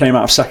think City came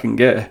out of second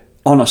gear,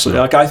 honestly.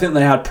 Yeah. I think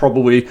they had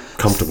probably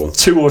comfortable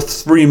 2 or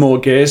 3 more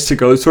gears to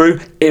go through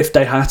if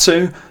they had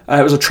to.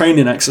 It was a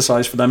training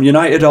exercise for them.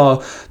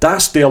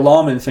 That's the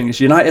alarming thing, is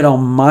United are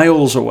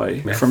miles away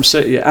from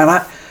City, and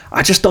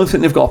I just don't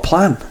think they've got a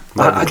plan.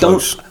 I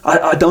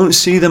don't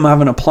see them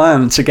having a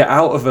plan to get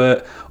out of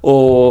it,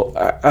 or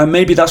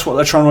maybe that's what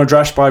they're trying to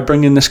address by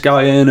bringing this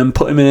guy in and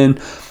put him in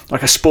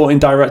like a sporting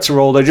director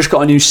role. They just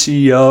got a new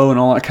CEO and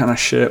all that kind of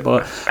shit,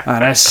 but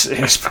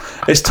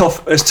it's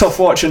tough. It's tough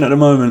watching at the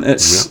moment.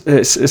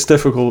 It's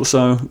difficult.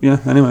 So yeah.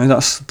 Anyway,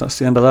 that's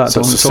the end of that.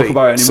 Don't want to talk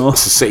about it anymore.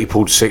 So City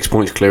pulled 6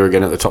 points clear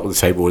again at the top of the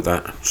table with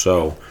that.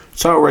 So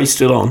title race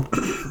still on.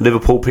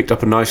 Liverpool picked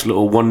up a nice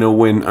little 1-0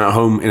 win at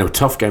home in a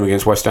tough game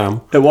against West Ham.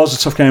 It was a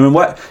tough game,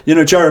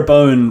 and Jared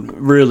Bowen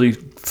really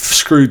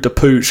screwed the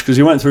pooch because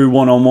he went through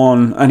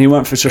one-on-one and he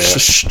went for just a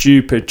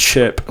stupid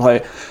chip.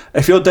 Like,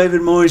 if you're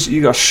David Moyes,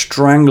 you got to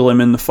strangle him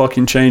in the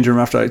fucking change room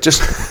after that.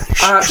 Just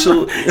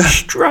absolutely...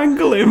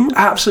 Strangle him?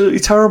 Absolutely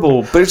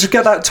terrible. But just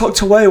get that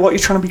tucked away. What are you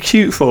trying to be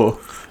cute for?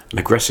 An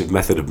aggressive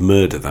method of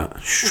murder,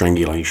 that.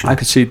 Strangulation. I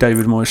could see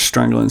David Moyes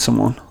strangling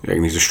someone. You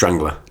reckon he's a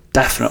strangler?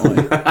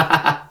 Definitely.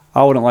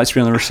 I wouldn't like to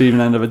be on the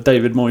receiving end of a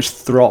David Moyes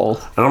throttle.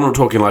 And I'm not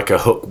talking like a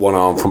hook one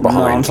arm from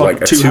behind, no,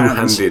 like a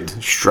two-handed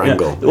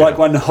strangle. Yeah, like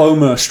when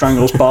Homer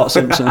strangles Bart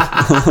Simpson.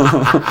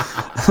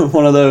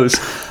 One of those.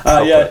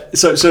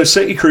 So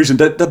City cruising.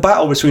 The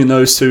battle between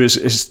those two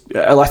is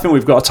I think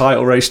we've got a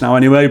title race now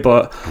anyway,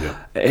 but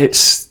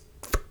it's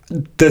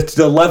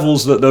the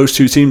levels that those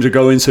two teams are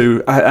going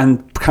to,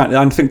 and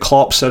I think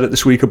Klopp said it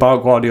this week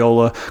about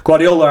Guardiola.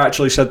 Guardiola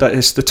actually said that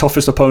it's the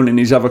toughest opponent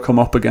he's ever come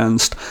up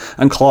against,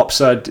 and Klopp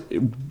said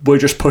we're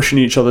just pushing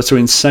each other to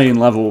insane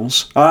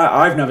levels.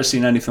 I've never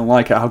seen anything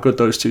like it, how good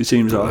those two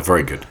teams are. They're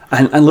very good.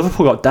 And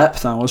Liverpool got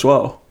depth now as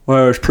well,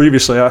 whereas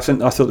previously I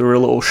thought they were a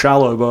little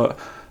shallow, but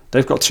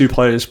they've got two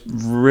players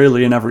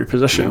really in every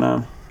position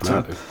now.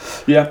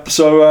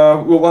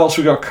 So what else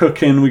we got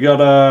cooking? We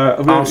got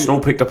Arsenal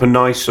picked up a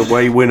nice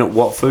away win at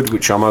Watford,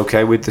 which I'm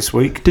okay with this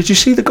week. Did you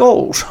see the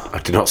goals? I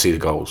did not see the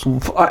goals.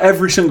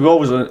 Every single goal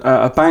was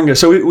a banger.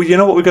 So you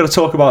know what we've got to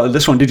talk about at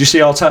this one? Did you see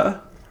Arteta?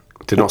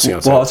 Did not see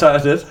Arteta. What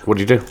Arteta did? What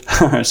did you do?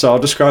 Alright, so I'll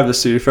describe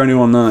this to you for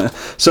anyone there.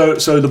 So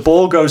the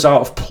ball goes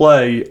out of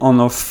play on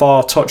the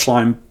far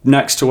touchline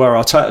next to where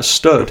Arteta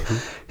stood.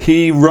 Mm-hmm.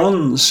 He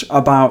runs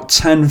about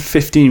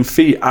 10-15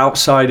 feet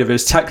outside of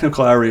his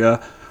technical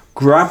area,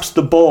 grabs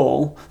the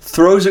ball,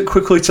 throws it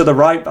quickly to the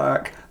right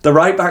back. The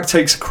right back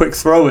takes a quick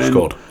throw in.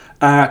 Scored.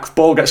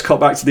 Ball gets cut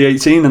back to the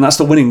 18, and that's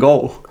the winning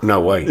goal. No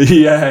way.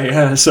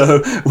 Yeah.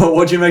 So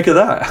what do you make of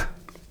that?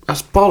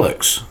 That's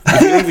bollocks.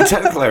 If you leave your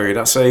technical area,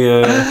 that's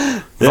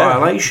a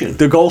violation.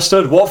 The goal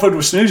stood. Watford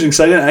was snoozing because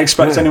they didn't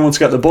expect anyone to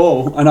get the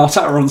ball. And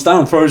Arteta runs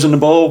down, throws in the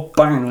ball,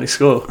 bang, they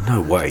score.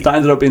 No way. That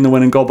ended up being the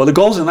winning goal. But the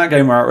goals in that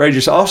game were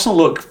outrageous. Arsenal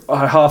look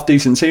a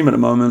half-decent team at the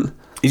moment.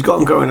 He's got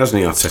them going,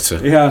 hasn't he,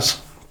 Arteta? He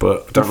has.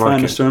 But I don't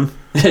like it. To him.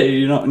 Yeah,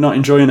 you're not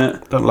enjoying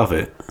it. Don't love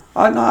it.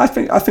 I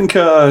think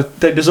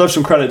they deserve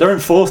some credit. They're in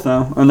fourth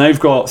now, and they've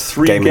got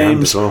three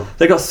games.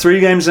 They got 3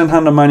 games in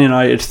hand on Man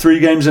United,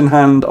 3 games in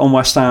hand on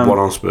West Ham, 1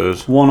 on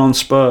Spurs. 1 on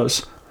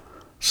Spurs.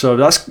 So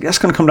that's going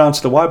to come down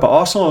to the wire. But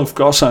Arsenal have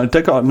got a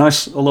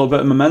little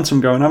bit of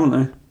momentum going,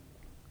 haven't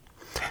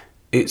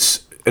they?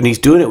 And he's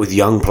doing it with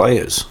young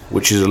players,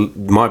 which is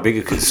my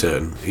bigger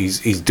concern.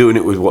 He's doing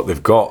it with what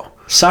they've got.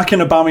 Sacking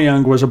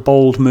Aubameyang was a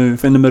bold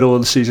move in the middle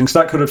of the season because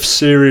that could have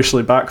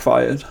seriously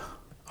backfired.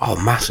 Oh,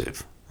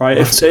 massive. Right,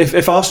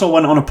 if Arsenal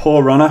went on a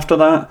poor run after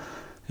that,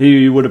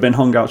 he would have been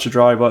hung out to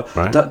dry. But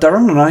they're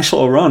on a nice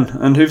little run.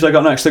 And who've they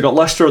got next? They got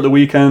Leicester at the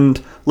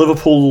weekend,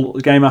 Liverpool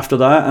game after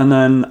that, and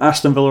then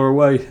Aston Villa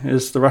away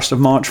is the rest of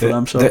March for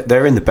them. So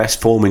they're in the best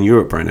form in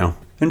Europe right now.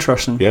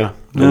 Interesting. Yeah,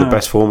 they're in the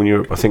best form in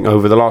Europe. I think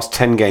over the last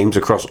 10 games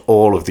across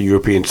all of the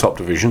European top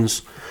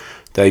divisions,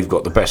 they've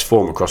got the best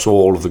form across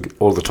all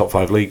the top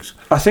 5 leagues.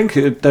 I think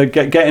they're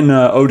getting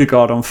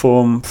Odegaard on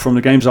form from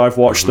the games I've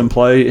watched them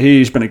play.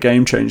 He's been a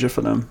game changer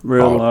for them.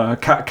 Real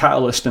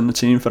catalyst in the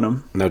team for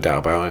them. No doubt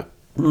about it.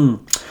 All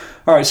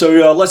right,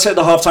 so let's hit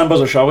the halftime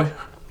buzzer, shall we?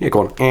 Yeah,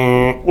 go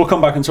on. We'll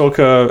come back and talk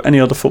any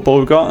other football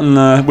we've got,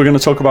 and we're going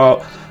to talk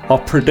about our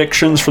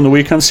predictions from the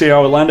weekend, see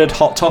how it landed,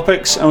 hot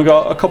topics, and we've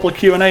got a couple of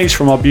Q&As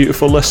from our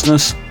beautiful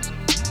listeners.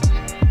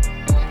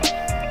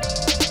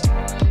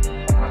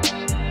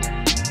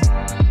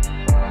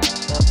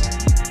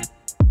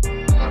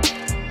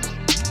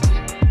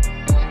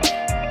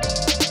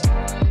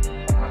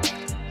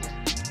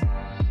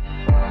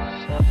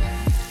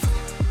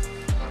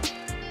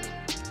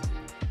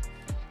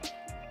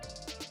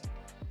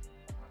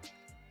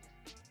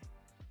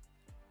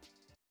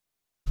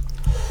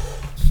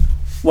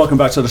 Welcome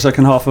back to the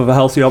second half of A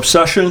Healthy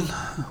Obsession.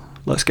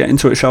 Let's get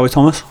into it, shall we,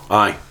 Thomas?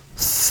 Aye.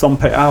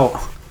 Thump it out.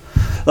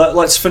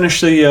 Let's finish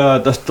the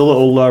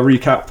little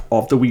recap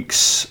of the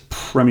week's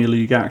Premier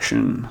League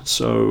action.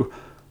 So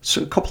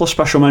a couple of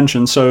special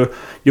mentions. So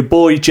your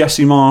boy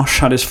Jesse Marsh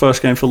had his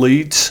first game for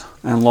Leeds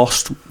and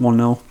lost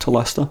 1-0 to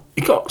Leicester.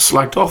 He got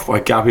slagged off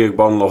by Gabby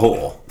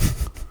Agbon-Lahore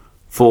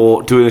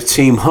for doing a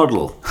team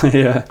huddle.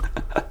 Yeah.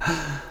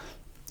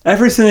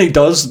 Everything he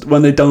does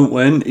when they don't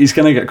win, he's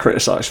going to get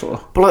criticised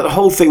for. But like the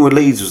whole thing with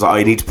Leeds was like,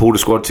 you need to pull the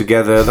squad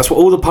together. That's what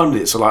all the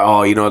pundits are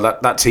like.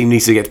 That team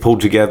needs to get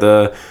pulled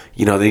together.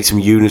 They need some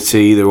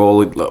unity. They're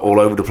all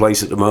over the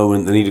place at the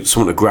moment. They need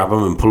someone to grab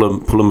them and pull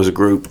them as a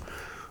group.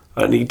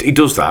 And he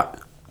does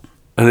that.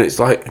 And it's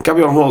like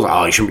Gabriel Hall's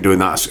like, you shouldn't be doing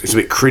that. It's a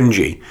bit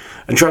cringy.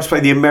 And tries to play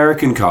the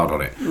American card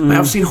on it.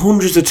 I've seen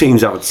hundreds of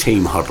teams have a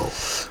team huddle.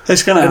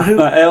 It's gonna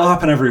it'll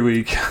happen every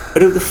week.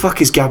 And who the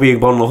fuck is Gabby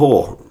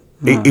Agbon-Lahore?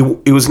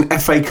 No. He was an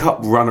FA Cup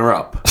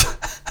runner-up.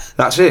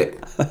 That's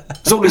it.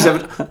 That's all he's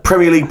ever.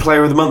 Premier League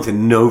Player of the Month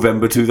in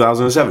November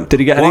 2007.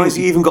 Did he get? Why has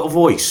he even got a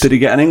voice? Did he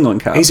get an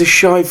England cap? He's a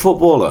shy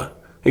footballer.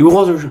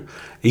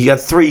 He had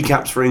 3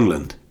 caps for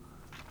England.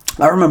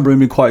 I remember him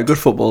being quite a good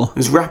footballer.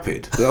 He's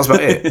rapid. That's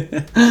about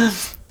it.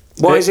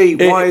 Why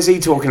is he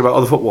talking about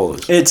other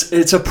footballers? It's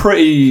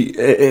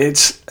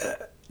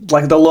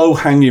like the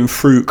low-hanging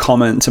fruit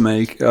comment to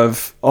make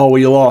of, well,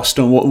 you lost,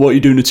 and what are you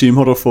doing the team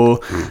huddle for?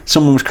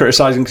 Someone was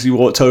criticising because he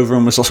walked over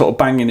and was sort of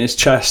banging his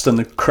chest and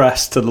the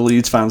crest to the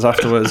Leeds fans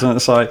afterwards, and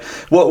it's like,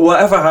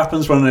 whatever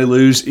happens when they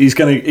lose, he's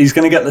gonna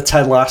get the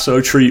Ted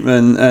Lasso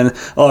treatment, and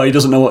he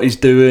doesn't know what he's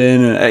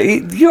doing.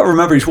 And you got to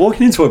remember, he's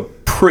walking into a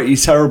pretty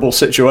terrible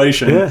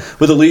situation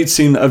with a Leeds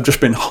team that have just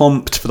been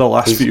humped for the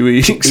last few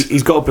weeks.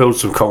 He's got to build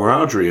some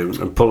camaraderie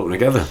and pull them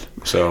together.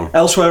 So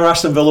elsewhere,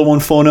 Aston Villa won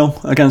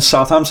 4-0 against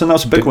Southampton. That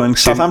was a big win.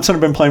 Southampton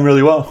have been playing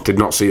really well. Did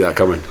not see that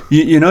coming.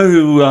 You know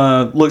who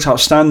looks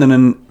outstanding,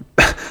 and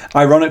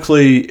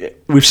ironically,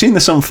 we've seen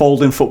this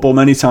unfold in football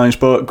many times,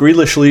 but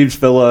Grealish leaves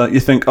Villa, you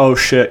think, oh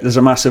shit, there's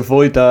a massive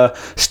void there.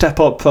 Step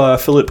up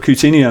Philippe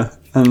Coutinho,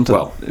 and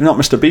not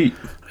Mr. Beat.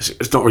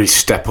 It's not really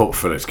step up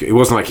for it. It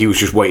wasn't like he was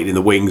just waiting in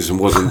the wings and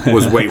was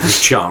waiting for his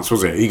chance,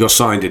 was it? He got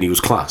signed and he was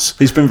class.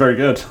 He's been very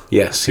good.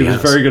 Yes, he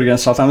was very good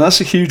against Southampton.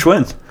 That's a huge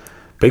win.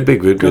 Big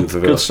win for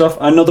Villa. Good stuff.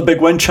 Another big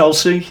win,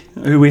 Chelsea,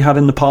 who we had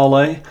in the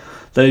parlay.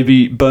 They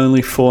beat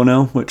Burnley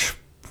 4-0, which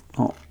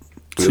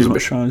too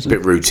much shows. A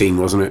bit routine,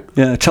 wasn't it?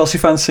 Yeah, Chelsea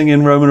fans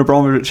singing Roman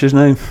Abramovich's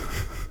name.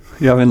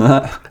 You having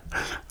that?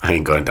 I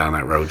ain't going down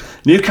that road.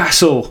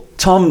 Newcastle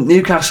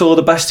are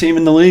the best team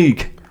in the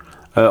league.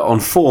 On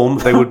form,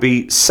 they would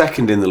be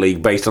second in the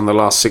league based on the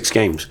last 6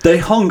 games. They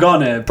hung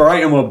on it.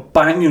 Brighton were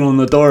banging on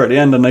the door at the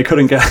end and they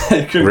couldn't get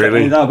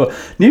any down. But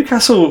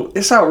Newcastle,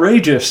 it's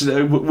outrageous.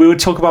 We would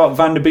talk about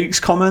Van der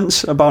Beek's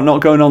comments about not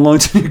going on loan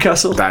to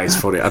Newcastle. That is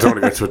funny. I don't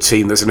want to go to a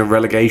team that's in a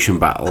relegation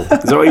battle. Is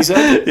that what he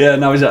said? Yeah,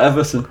 now he's at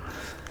Everton.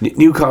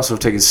 Newcastle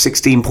have taken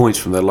 16 points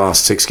from their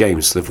last 6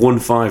 games. They've won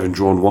 5 and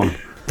drawn 1.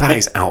 That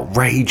is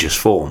outrageous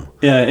form.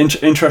 Yeah,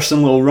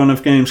 interesting little run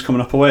of games coming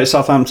up away.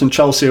 Southampton,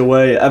 Chelsea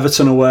away,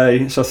 Everton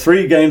away. So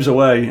 3 games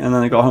away, and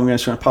then they got home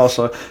against Crystal Palace.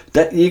 So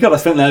you got to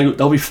think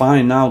they'll be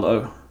fine now,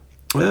 though.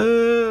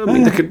 I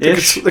mean, they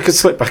could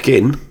slip back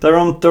in. They're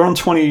on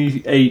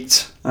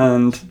 28,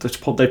 and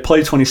they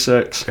play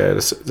 26. Yeah,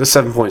 they're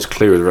 7 points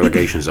clear of the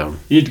relegation zone.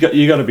 You got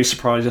to be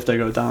surprised if they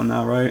go down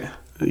now, right?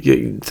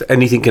 Yeah,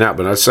 anything can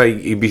happen. I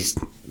think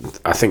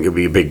it'd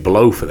be a big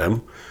blow for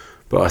them.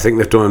 But I think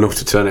they've done enough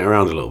to turn it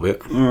around a little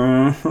bit.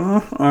 All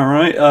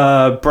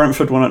right.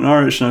 Brentford won at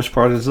Norwich. No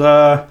surprises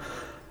there.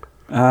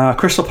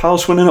 Crystal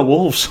Palace winning at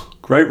Wolves.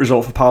 Great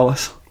result for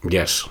Palace.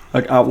 Yes.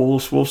 At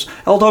Wolves.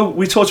 Although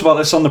we talked about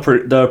this on the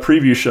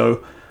preview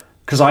show,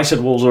 because I said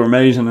Wolves are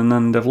amazing, and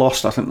then they've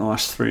lost, I think, the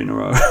last 3 in a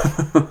row.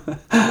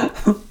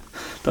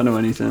 Don't know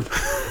anything.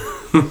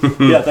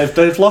 Yeah,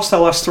 they've lost their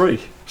last 3.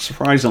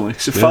 Surprisingly,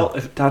 because I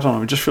don't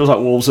know. It just feels like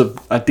Wolves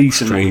are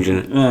decent. Strange,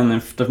 isn't it? And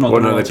they've not.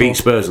 Well, no, they beat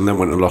Spurs and then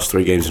went and lost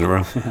 3 games in a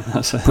row. Yeah,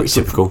 that's pretty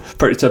typical.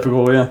 Pretty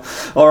typical, yeah.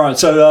 All right,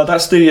 so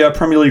that's the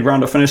Premier League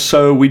roundup finished.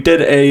 So we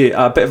did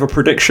a bit of a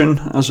prediction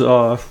as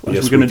we're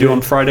going to do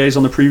on Fridays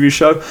on the preview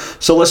show.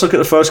 So let's look at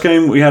the first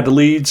game. We had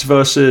Leicester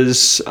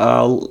versus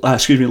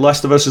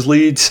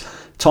Leeds.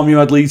 Tom, you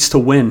had Leeds to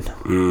win.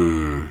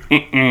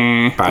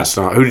 Bad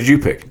start. Who did you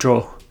pick?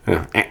 Draw.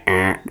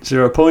 Yeah.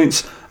 0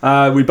 points.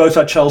 We both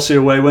had Chelsea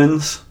away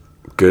wins.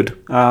 Good.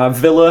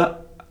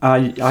 Villa,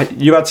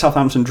 you had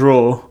Southampton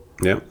draw.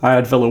 Yeah. I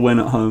had Villa win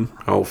at home.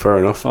 Oh, fair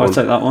enough. I'll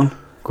take that one.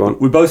 Go on.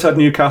 We both had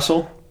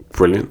Newcastle.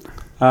 Brilliant.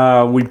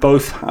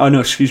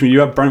 You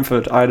had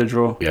Brentford. I had a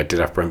draw. Yeah, I did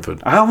have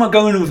Brentford. How am I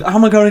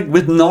going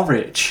with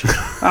Norwich?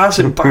 That's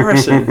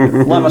embarrassing.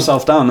 Let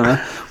myself down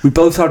there. We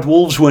both had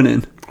Wolves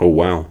winning. Oh,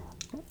 wow.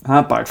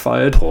 That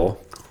backfired. Poor.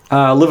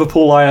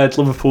 Liverpool, I had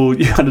Liverpool.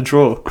 You had a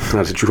draw. I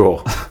had a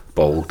draw.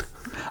 Bold.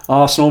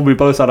 Arsenal, we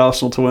both had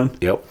Arsenal to win.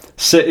 Yep.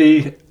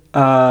 City,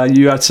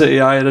 you had City,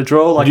 I had a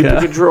draw. You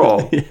pick a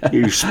draw? Yeah.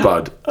 You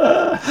spud.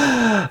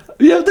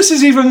 This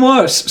is even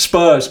worse.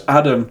 Spurs,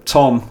 Adam,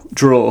 Tom,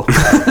 draw.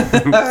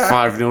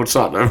 5-0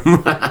 Tottenham.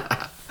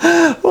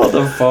 What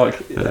the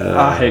fuck?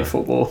 I hate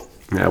football.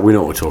 Yeah, we know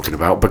what we're talking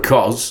about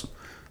because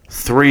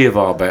 3 of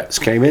our bets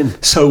came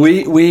in. So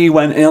we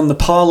went in on the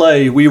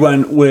parlay. We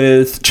went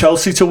with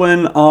Chelsea to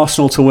win,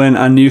 Arsenal to win,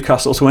 and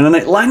Newcastle to win, and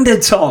it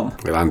landed, Tom.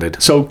 It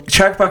landed. So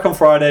check back on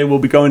Friday. We'll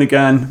be going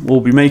again.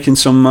 We'll be making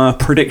some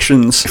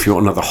predictions. If you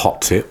want another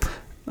hot tip.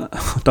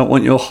 Don't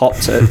want your hot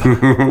tip.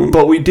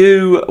 But we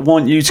do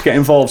want you to get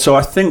involved. So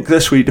I think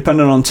this week,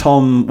 depending on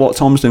Tom, what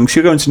Tom's doing, because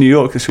you're going to New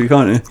York this week,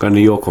 aren't you? Going to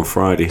New York on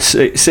Friday.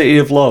 City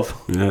of Love.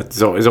 Yeah, is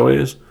that what it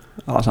is?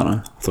 I don't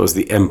know. I thought it was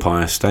the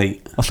Empire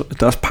State.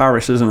 That's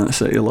Paris, isn't it?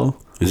 City of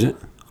Love. Is it?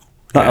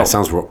 Yeah, it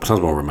sounds more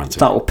romantic.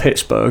 That or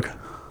Pittsburgh.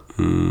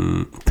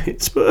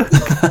 Pittsburgh?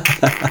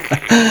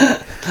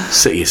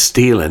 City of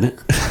Steel, innit?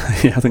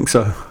 Yeah, I think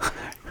so.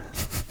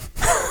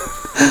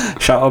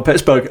 Shout out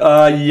Pittsburgh.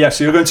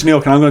 So you're going to New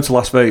York and I'm going to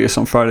Las Vegas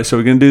on Friday. So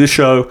we're going to do the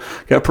show,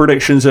 get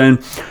predictions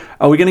in.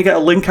 Are we going to get a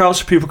link out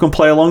so people can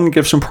play along and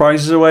give some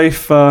prizes away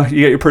if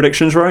you get your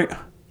predictions right?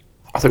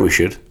 I think we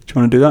should. Do you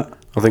want to do that?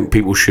 I think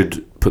people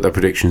should put their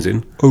predictions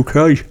in. Okay.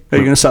 Are you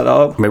going to set that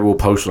up? Maybe we'll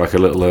post like a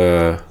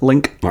little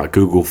link, like a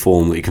Google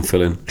form that you can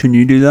fill in. Can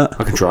you do that?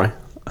 I can try.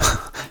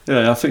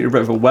 Yeah, I think you're a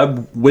bit of a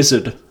web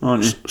wizard,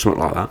 aren't you?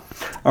 Something like that.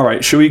 All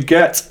right, shall we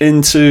get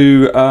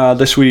into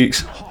this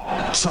week's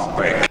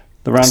topic?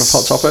 The round of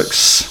hot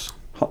topics.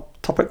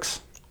 Hot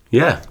topics?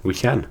 Yeah, we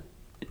can.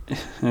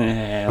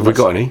 Yeah, Have we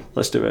got any?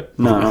 Let's do it.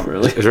 No, not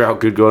really. Is there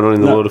out good going on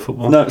in the world of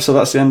football? No, so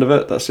that's the end of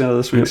it. That's the end of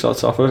this week's hot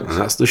topics. And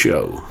that's the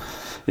show.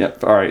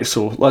 Yep. All right.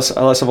 So let's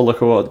have a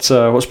look at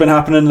what's been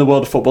happening in the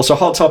world of football. So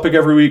hot topic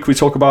every week. We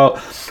talk about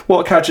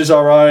what catches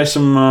our eye,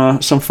 some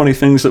funny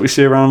things that we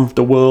see around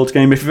the world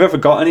game. If you've ever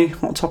got any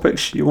hot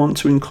topics you want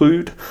to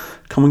include,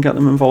 come and get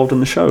them involved in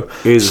the show.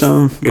 Here's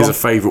a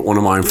favourite one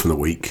of mine from the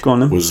week. Go on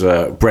then. Was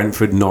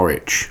Brentford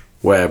Norwich,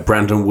 where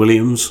Brandon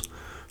Williams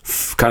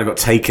kind of got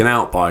taken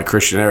out by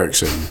Christian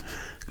Eriksen.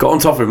 Got on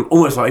top of him,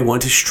 almost like he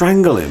wanted to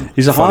strangle him.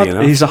 He's a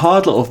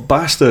hard little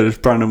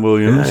bastard, Brandon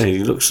Williams. Yeah,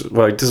 he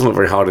doesn't look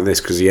very hard in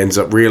this because he ends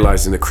up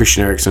realising that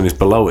Christian Eriksen is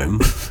below him,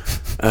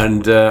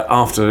 and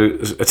after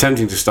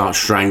attempting to start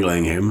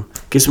strangling him,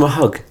 gives him a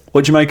hug.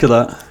 What do you make of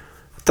that?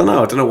 I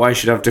don't know why he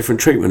should have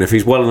different treatment. If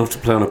he's well enough to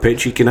play on a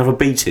pitch, he can have a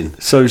beating.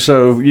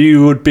 So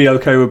you would be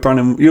okay with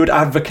Brandon? You would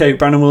advocate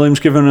Brandon Williams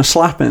giving him a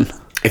slapping?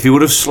 If he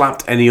would have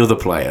slapped any other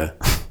player,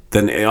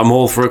 then I'm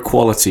all for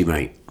equality,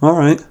 mate. All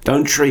right.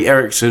 Don't treat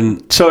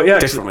Eriksen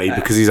differently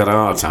because he's had a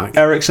heart attack.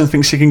 Eriksen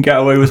thinks he can get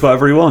away with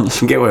whatever he wants. He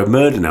can get away with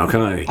murder now,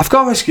 can't he? I've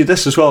got to ask you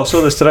this as well. I saw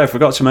this today. I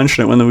forgot to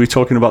mention it when we were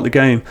talking about the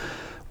game.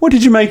 What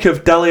did you make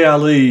of Dele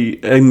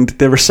Alli and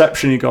the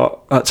reception he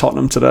got at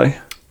Tottenham today?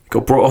 He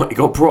got brought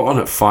on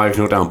at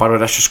 5-0 down. By the way,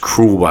 that's just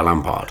cruel by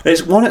Lampard.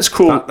 It's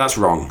cruel. That's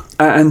wrong.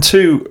 And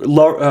two,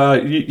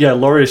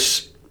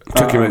 Lloris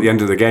took him at the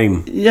end of the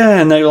game.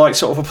 Yeah, and they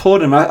sort of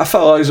applauded him. I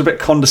felt like it was a bit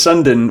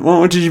condescending.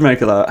 What did you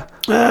make of that?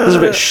 It was a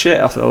bit shit,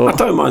 I thought. I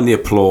don't mind the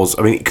applause.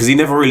 I mean, because he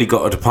never really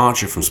got a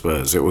departure from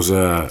Spurs. It was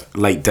a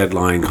late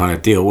deadline kind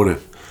of deal, wasn't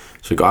it?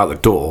 So he got out the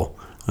door.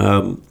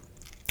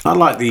 I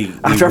like the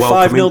after a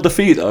 5-0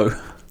 defeat, though.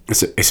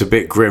 It's a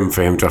bit grim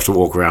for him to have to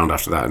walk around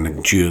after that and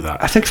endure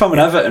that. I think if I'm an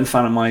Everton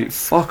fan, I'm like,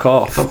 fuck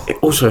off.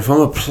 Also, if I'm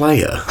a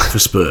player for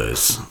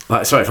Spurs,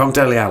 if I'm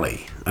Dele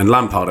Alli and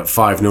Lampard at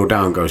 5-0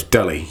 down goes,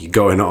 Dele, you're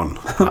going on.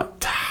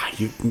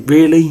 You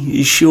really?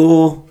 You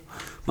sure?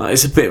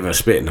 It's a bit of a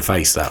spit in the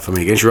face, that, for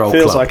me, against your old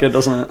Feels club. like it,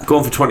 doesn't it? Go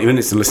on for 20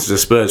 minutes and listen to the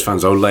Spurs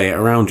fans lay it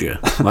around you.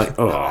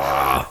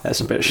 That's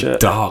a bit shit.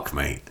 Dark,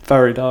 mate.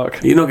 Very dark.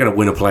 You're not going to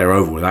win a player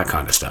over with that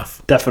kind of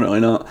stuff. Definitely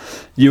not.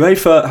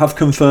 UEFA have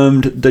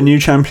confirmed the new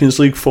Champions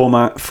League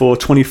format for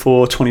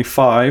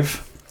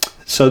 24-25.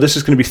 So this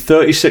is going to be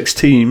 36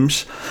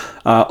 teams,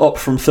 up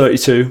from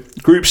 32.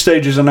 Group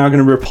stages are now going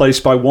to be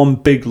replaced by one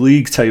big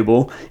league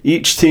table.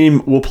 Each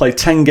team will play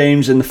 10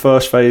 games in the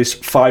first phase,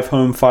 5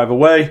 home, 5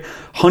 away,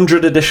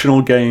 100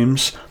 additional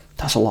games.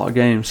 That's a lot of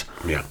games.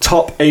 Yeah.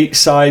 Top 8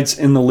 sides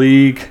in the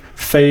league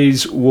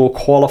phase will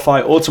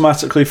qualify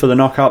automatically for the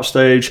knockout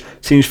stage.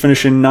 Teams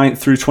finishing 9th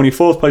through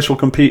 24th place will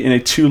compete in a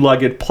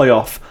 2-legged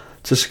playoff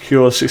to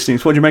secure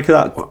 16th. What do you make of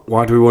that?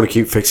 Why do we want to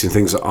keep fixing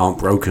things that aren't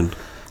broken?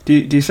 Do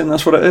you think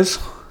that's what it is?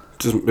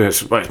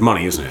 It's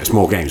money, isn't it? It's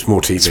more games, more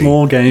TV. It's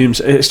more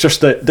games. It's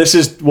just that this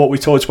is what we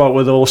talked about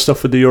with all the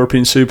stuff with the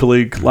European Super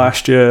League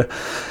last year.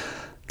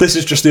 This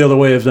is just the other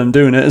way of them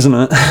doing it, isn't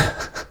it?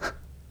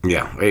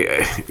 Yeah,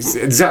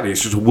 exactly.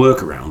 It's just a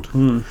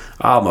workaround.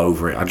 I'm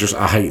over it.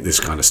 I hate this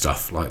kind of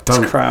stuff. It's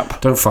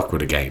crap. Don't fuck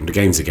with a game. The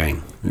game's a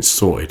game. It's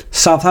sorted.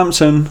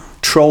 Southampton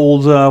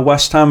trolled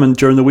West Ham and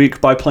during the week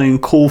by playing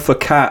 "Cool for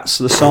Cats,"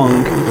 the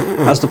song,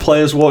 as the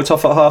players walked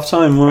off at half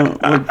time.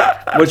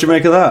 What'd you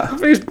make of that? I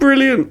think it's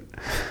brilliant.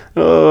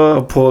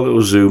 Oh, poor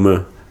little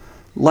Zuma.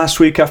 Last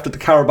week after the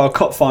Carabao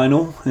Cup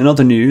final, in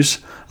other news,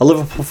 a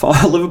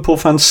Liverpool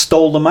fan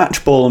stole the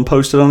match ball and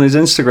posted on his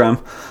Instagram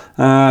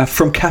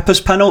from Kepa's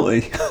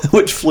penalty,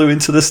 which flew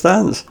into the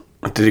stands.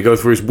 Did he go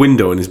through his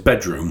window in his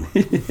bedroom?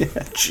 Yeah.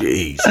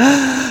 Jeez.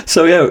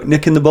 So yeah,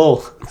 nicking the ball.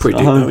 Pretty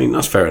deep. I mean,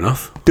 that's fair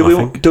enough. Do we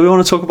want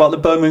to talk about the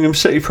Birmingham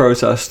City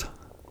protest?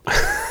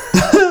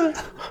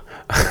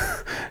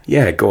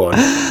 Yeah, go on.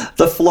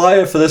 The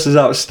flyer for this is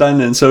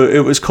outstanding. So it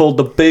was called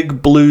the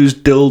Big Blues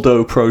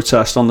Dildo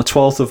protest on the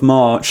 12th of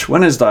March.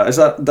 When is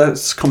that?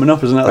 That's coming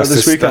up, isn't it?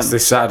 This weekend? That's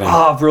this Saturday.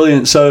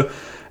 Brilliant. So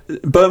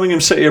Birmingham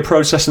City are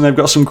protesting. They've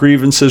got some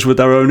grievances with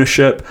their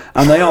ownership,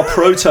 and they are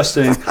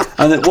protesting.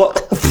 And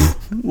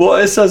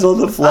what it says on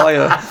the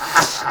flyer: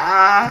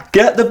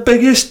 get the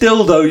biggest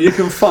dildo you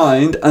can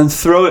find and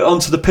throw it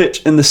onto the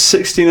pitch in the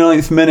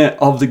 69th minute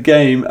of the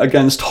game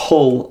against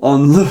Hull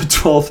on the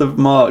 12th of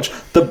March.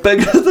 The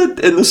bigger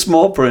in the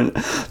small print,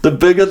 the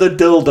bigger the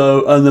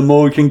dildo, and the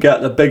more we can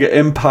get, the bigger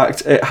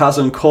impact it has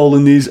on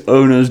calling these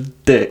owners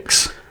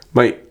dicks.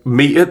 Mate,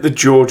 meet at the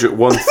George at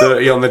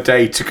 1:30 on the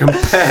day to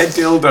compare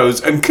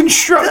dildos and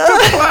construct a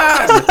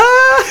plan.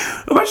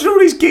 Imagine all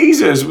these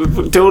geezers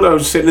with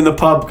dildos sitting in the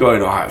pub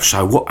going, all right,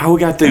 so how are we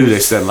going to do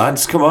this then,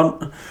 lads? Come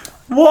on.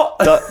 What?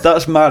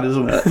 That's mad,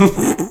 isn't it?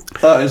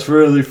 That is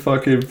really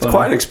fucking funny.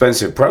 Quite an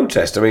expensive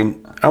protest. I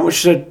mean, how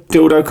much does a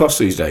dildo cost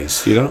these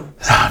days? You know,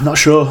 I'm not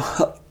sure.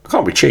 it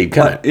can't be cheap,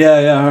 can it?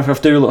 Yeah. I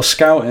have to do a little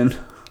scouting. You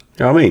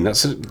know what I mean?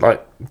 That's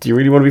like, do you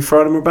really want to be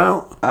throwing them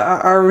about?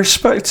 I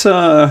respect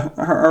the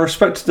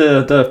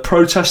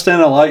protesting.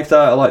 I like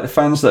that. I like the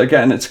fans that are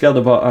getting it together,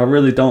 but I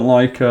really don't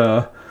like.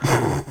 I'm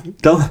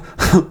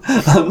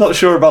not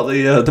sure about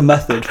the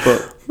method,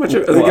 but do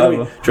you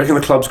reckon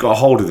the club's got a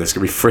hold of this?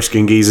 Going to be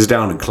frisking geezers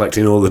down and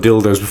collecting all the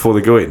dildos before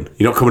they go in?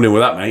 You're not coming in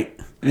with that, mate.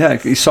 Yeah,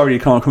 sorry you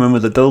can't come in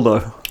with a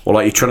dildo. Or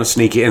like you're trying to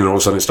sneak it in and all of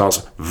a sudden it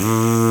starts.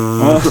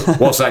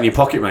 What's that in your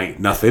pocket, mate?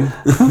 Nothing.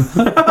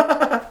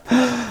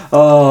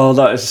 Oh,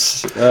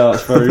 that's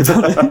very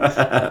funny.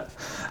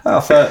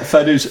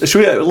 Fair dues. Should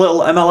we get a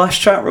little MLS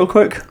chat real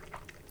quick?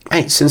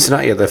 Hey,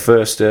 Cincinnati had their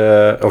first,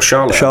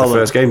 Charlotte had their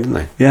first game, didn't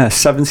they? Yeah,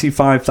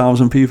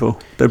 75,000 people.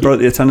 They broke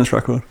the attendance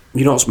record.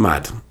 You know what's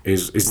mad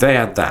is they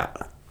had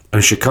that,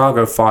 and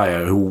Chicago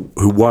Fire, who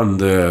won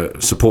the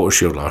Supporters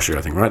Shield last year,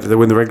 I think, right? Did they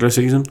win the regular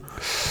season?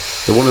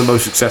 They're one of the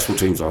most successful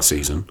teams last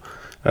season.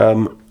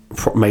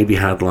 Maybe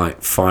had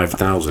like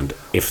 5,000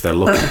 if they're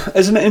lucky.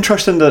 Isn't it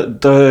interesting that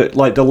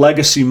the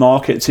legacy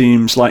market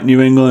teams like New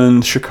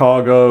England,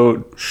 Chicago,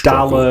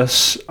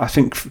 Dallas, I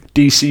think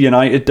DC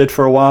United did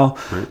for a while.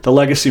 Right. The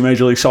legacy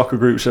Major League Soccer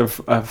groups have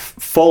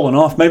fallen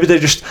off. Maybe they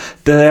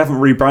haven't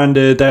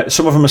rebranded.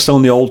 Some of them are still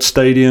in the old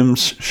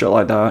stadiums, shit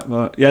like that.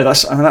 But yeah,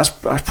 that's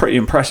pretty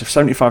impressive.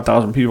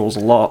 75,000 people is a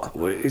lot.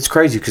 Well, it's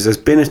crazy because there's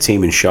been a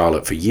team in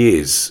Charlotte for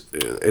years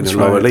in the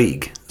lower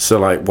league. So,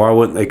 like, why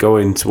wouldn't they go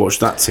in to watch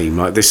that team?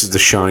 Like, this is the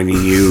shiny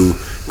new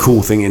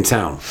cool thing in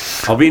town.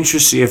 I'll be interested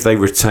to see if they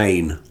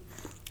retain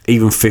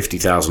even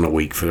 50,000 a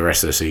week for the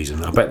rest of the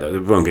season. I bet they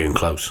won't get in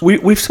close.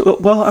 Look at it's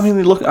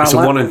a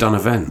one and done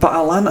event. But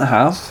Atlanta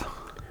have,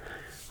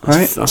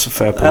 right? That's a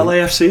fair point.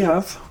 LAFC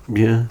have,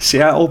 yeah.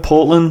 Seattle,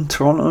 Portland,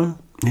 Toronto.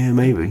 Yeah,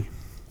 maybe.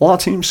 A lot of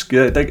teams.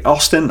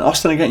 Austin are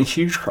getting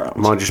huge crowds.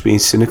 Am I just being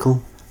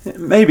cynical?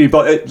 Maybe,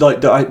 but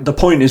the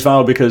point is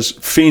valid because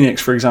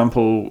Phoenix, for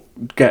example,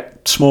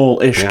 get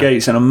small-ish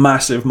gates in a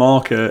massive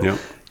market. Yeah.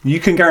 You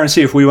can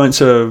guarantee if we went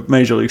to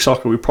Major League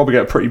Soccer, we'd probably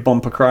get pretty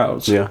bumper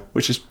crowds. Yeah,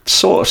 which is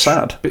sort of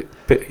sad. A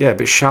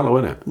bit shallow,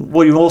 isn't it?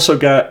 Well, you also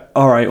get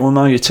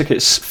now your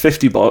ticket's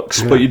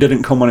 $50, but you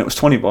didn't come when it was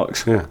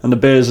 $20. Yeah, and the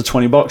beers are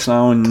 $20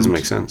 now. And doesn't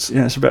make sense.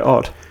 Yeah, it's a bit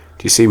odd.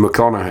 Do you see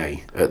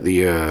McConaughey at the?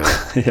 Yeah,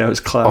 it was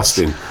class.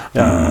 Austin.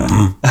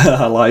 Yeah,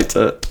 I liked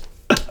it.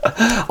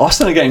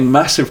 Austin are getting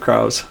massive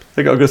crowds.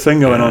 They got a good thing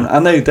going on,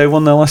 and they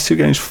won their last two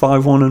games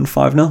 5-1 and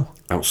 5-0.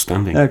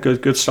 Outstanding. Yeah,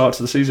 good start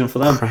to the season for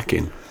them.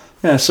 Cracking.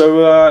 Yeah,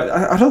 so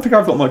I don't think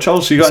I've got much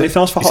else. You got anything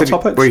else for hot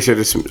topics? Well, you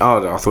said some.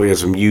 I thought you had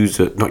some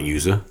not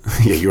user.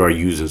 Yeah, you are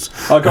users.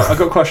 I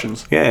got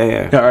questions.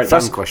 Yeah. All right,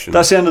 Fan questions.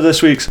 That's the end of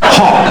this week's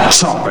hot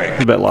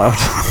topic. A bit loud.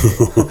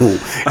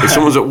 If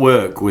someone's at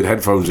work with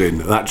headphones in,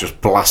 that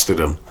just blasted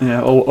them.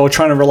 Yeah, or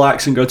trying to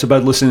relax and go to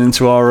bed listening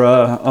to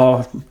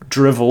our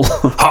drivel.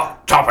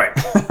 Hot topic.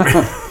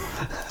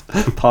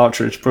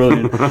 Partridge,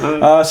 brilliant.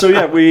 So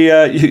yeah, we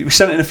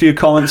sent in a few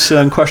comments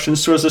and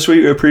questions to us this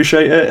week. We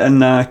appreciate it, and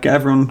get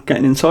everyone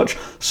getting in touch.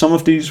 Some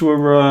of these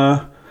were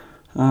a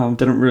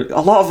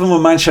lot of them were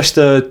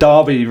Manchester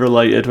Derby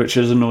related, which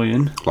is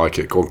annoying. Like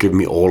it. Go on, give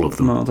me all of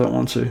them. No, I don't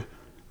want to.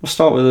 We'll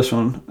start with this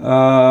one.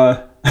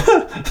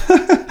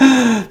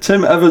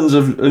 Tim Evans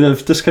of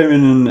this came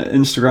in on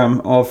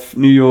Instagram of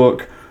New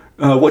York.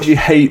 What do you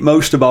hate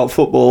most about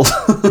football?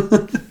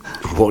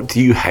 What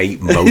do you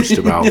hate most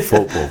about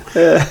football?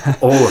 Yeah.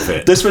 All of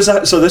it. This was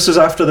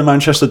after the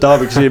Manchester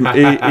Derby because he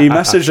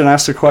messaged and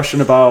asked a question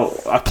about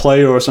a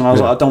player or something. I was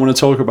like, I don't want to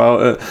talk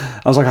about it.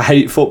 I was like, I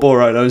hate football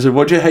right now. He said,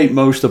 what do you hate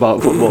most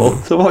about football?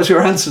 So what's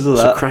your answer to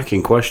that? It's a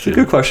cracking question.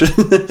 Good question.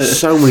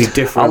 So many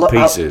different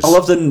pieces. I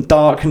love the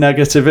dark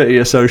negativity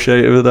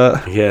associated with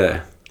that.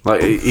 Yeah.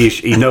 Like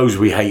he knows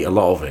we hate a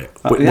lot of it.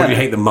 What do you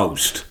hate the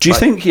most? Do you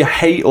think you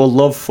hate or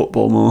love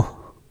football more?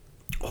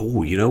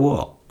 Oh, you know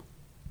what?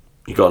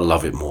 You gotta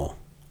love it more,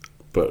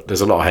 but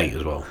there's a lot of hate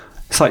as well.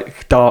 It's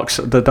like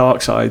the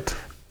dark side.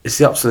 It's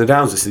the ups and the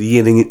downs. It's the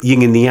yin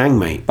and the yang,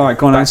 mate. All right,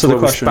 go on, answer the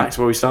question. Back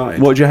to where we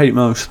started. What do you hate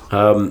most?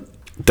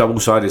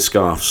 Double-sided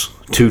scarves,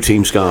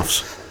 2-team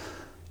scarves.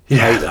 Yeah,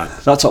 I hate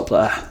that. That's up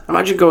there.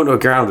 Imagine going to a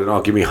ground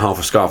and give me half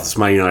a scarf that's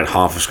Man United,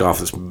 half a scarf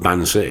that's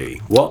Man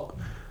City. What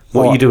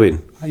are you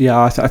doing?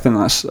 Yeah, I think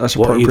that's appropriate.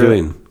 What are you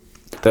doing?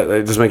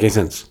 That doesn't make any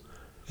sense.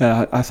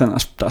 Yeah, I think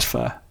that's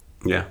fair.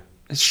 Yeah.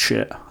 It's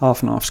shit.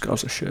 Half and half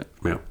scarves are shit.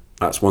 Yeah,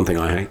 that's one thing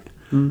I hate.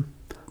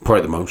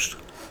 Probably the most.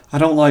 I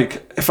don't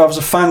like... If I was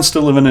a fan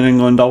still living in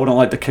England, I wouldn't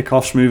like the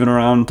kickoffs moving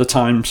around the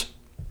times.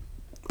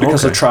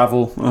 Because of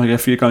travel.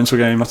 If you're going to a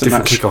game, I think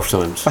different kickoff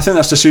times. I think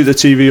that's to suit the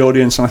TV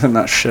audience, and I think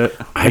that's shit.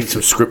 I hate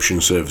subscription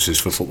services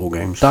for football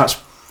games.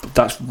 That's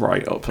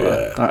right up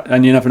there. Yeah.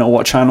 And you never know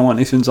what channel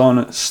anything's on.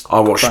 I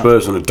watched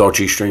Spurs on a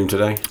dodgy stream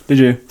today. Did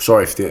you?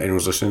 Sorry if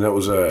anyone's listening. That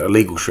was a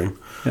legal stream.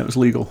 Yeah, it was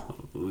legal.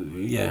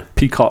 Yeah.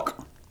 Peacock.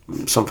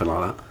 Something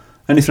like that.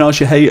 Anything else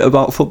you hate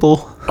about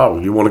football? Oh,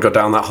 you want to go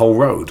down that whole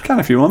road? Can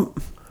if you want.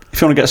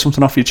 If you want to get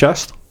something off your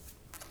chest,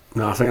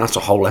 No, I think that's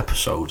a whole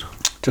episode.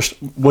 just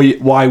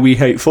why we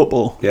hate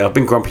football. Yeah, I've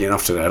been grumpy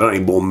enough today. I don't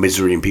need more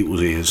misery in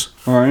people's ears.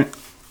 All right.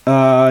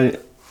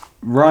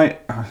 Right.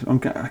 I'm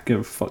gonna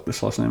give fuck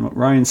this last name up.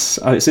 Ryan. It's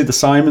either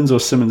Simons or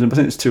Simmons. I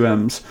think it's 2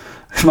 M's.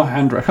 My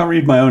handwriting. I can't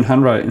read my own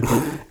handwriting.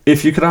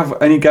 If you could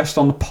have any guest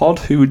on the pod,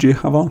 who would you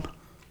have on?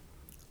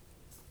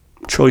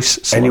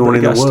 Choice. Anyone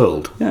in guest. the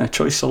world? Yeah,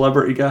 choice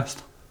celebrity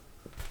guest.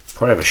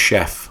 Probably have a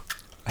chef.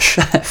 A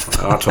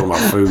chef. I'm talking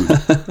about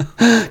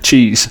food.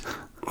 Cheese.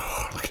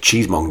 Like a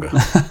cheesemonger.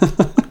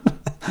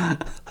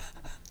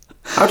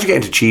 How'd you get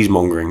into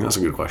cheesemongering? That's a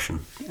good question.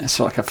 It's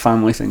like a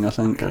family thing, I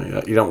think.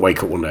 You don't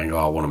wake up one day and go,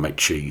 I want to make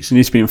cheese. You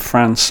need to be in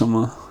France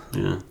somewhere.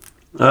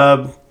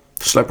 Yeah.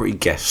 Celebrity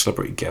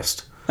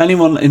guest.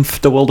 Anyone in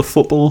the world of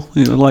football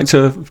you would like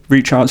to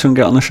reach out to and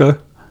get on the show?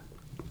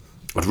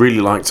 I'd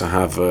really like to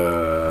have...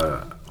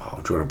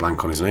 I'm drawing a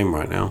blank on his name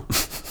right now.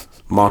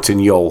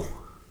 Martin Jol.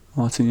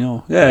 Martin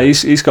Yole. Yeah,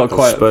 he's got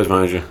quite... Spurs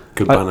manager.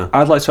 Good banner.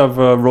 I'd like to have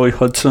Roy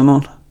Hudson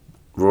on.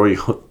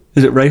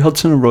 Is it Ray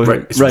Hudson or Roy?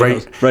 Ray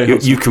Hudson.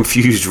 You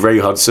confused Ray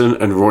Hudson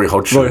and Roy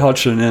Hodgson. Roy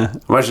Hodgson, yeah.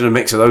 Imagine a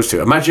mix of those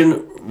two.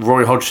 Imagine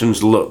Roy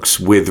Hodgson's looks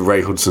with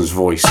Ray Hudson's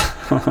voice.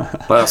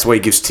 That's the way he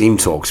gives team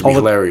talks. It'd be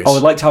hilarious. I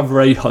would like to have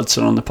Ray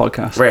Hudson on the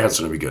podcast. Ray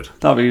Hudson would be good.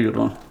 That'd be a good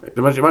one.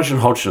 Imagine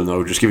Hodgson,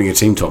 though, just giving a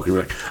team talk. He'd be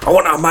like, I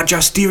want a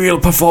magisterial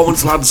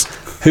performance, lads.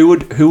 Who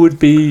would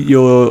be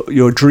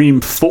your dream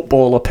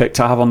footballer pick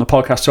to have on the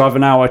podcast to have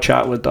an hour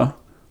chat with, though?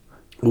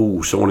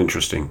 Ooh, someone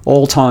interesting.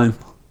 All time.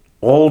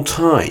 All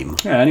time?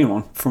 Yeah,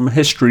 anyone. From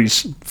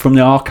histories, from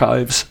the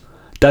archives,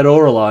 dead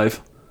or alive.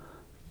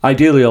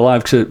 Ideally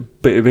alive, because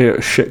it'd be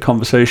a shit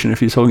conversation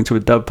if you're talking to a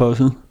dead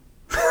person.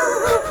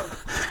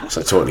 It's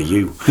like talking to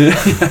you.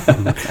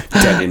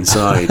 Dead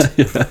inside.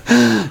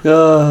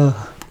 I'm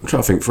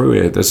trying to think through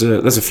here. There's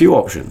a few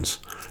options.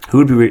 Who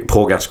would be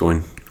Paul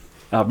Gascoigne?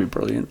 That'd be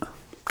brilliant.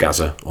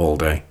 Gaza all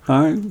day.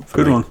 All right,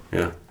 good one.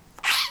 Yeah.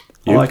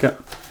 I like it.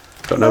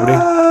 Got nobody?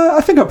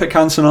 I think I'd pick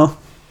Cantona.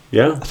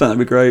 Yeah? I think that'd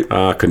be great.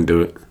 I couldn't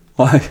do it.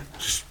 Why?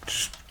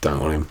 Just don't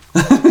want him.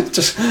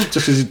 just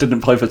because he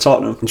didn't play for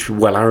Tottenham. He'd be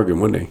well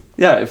arrogant, wouldn't he?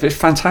 Yeah, it's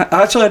fantastic.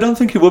 Actually, I don't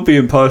think he would be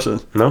in person.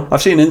 No?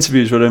 I've seen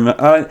interviews with him.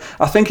 I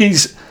think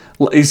he's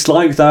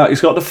like that. He's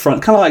got the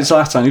front, kind of like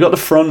Zlatan. He's got the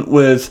front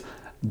with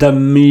the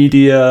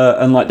media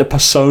and like the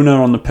persona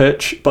on the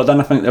pitch, but then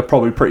I think they're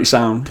probably pretty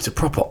sound. He's a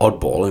proper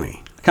oddball, isn't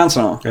he?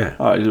 Cantona? Yeah.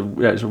 Oh,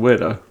 he's a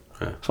weirdo.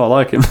 Yeah. So I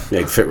like him. Yeah,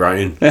 he'd fit right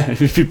in. Yeah,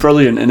 he'd be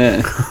brilliant in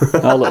it.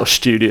 Our little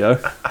studio.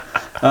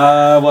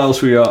 What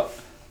else we got?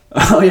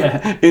 Oh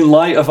yeah, in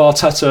light of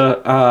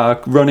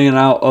Arteta running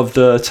out of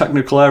the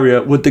technical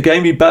area, would the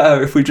game be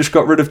better if we just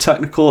got rid of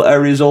technical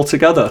areas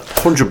altogether?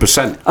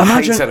 100%.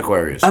 I hate technical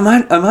areas.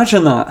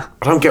 Imagine that.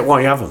 I don't get why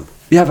you have them.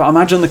 Yeah, but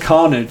imagine the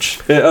carnage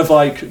of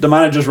like the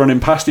managers running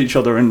past each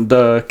other and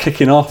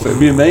kicking off. It'd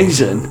be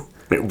amazing.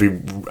 It would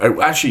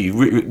be actually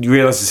you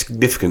realise the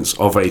significance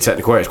of a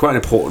technical area. It's quite an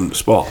important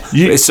spot.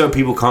 It's so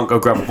people can't go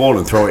grab a ball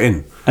and throw it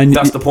in. And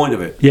that's the point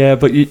of it. Yeah,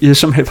 but there's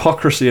some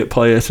hypocrisy at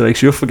play here today.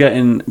 Because you're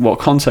forgetting what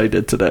Conte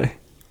did today.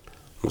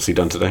 What's he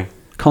done today?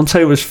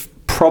 Conte was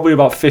probably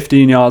about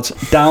 15 yards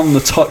down the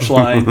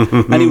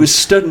touchline, and he was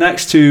stood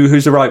next to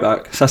who's the right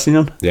back,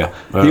 Sassignon. Yeah,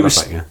 he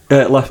was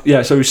left.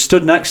 Yeah, so he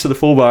stood next to the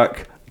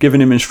fullback, giving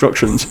him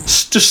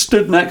instructions. Just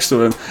stood next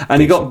to him,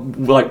 and he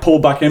got like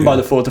pulled back in by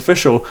the fourth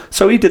official.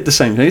 So he did the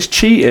same thing. He's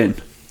cheating.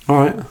 All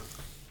right,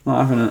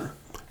 not having it.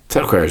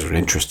 Technical areas are an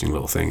interesting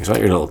little thing. It's like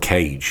you're in a little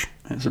cage.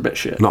 It's a bit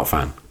shit. Not a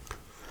fan.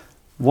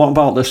 What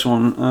about this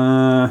one?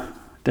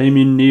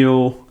 Damien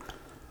Neal.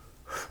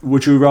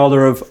 Would you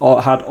rather have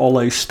had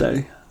Ole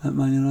stay at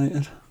Man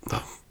United?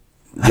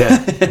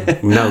 Yeah.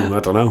 No, I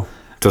don't know.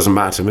 Doesn't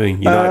matter to me.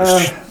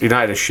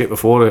 United are shit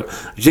before. Do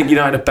you think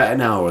United are better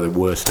now or are they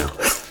worse now?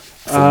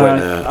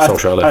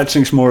 I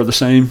think it's more of the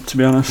same, to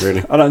be honest.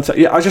 Really? I don't think.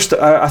 Yeah,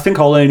 I think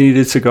Ole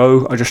needed to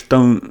go. I just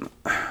don't.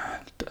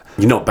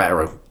 You're not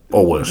better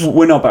or worse.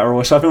 We're not better or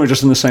worse. I think we're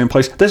just in the same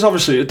place. There's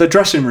obviously the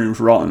dressing room's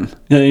rotten.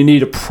 You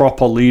need a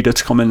proper leader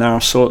to come in there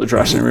and sort the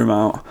dressing room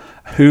out.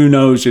 Who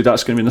knows who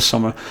that's going to be in the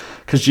summer?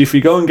 Because if you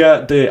go and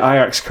get the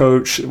Ajax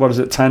coach, what is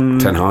it, Ten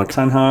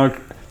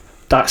Hag,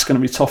 that's going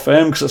to be tough for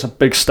him because it's a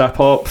big step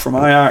up from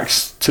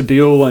Ajax to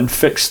deal and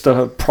fix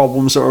the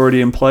problems that are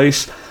already in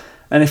place.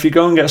 And if you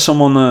go and get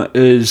someone that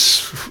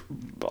is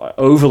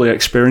overly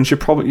experienced,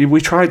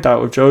 we tried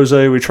that with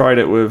Jose, we tried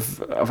it with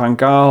Van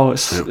Gaal.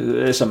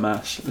 It's a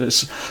mess.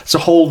 It's a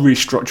whole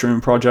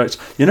restructuring project.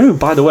 You know,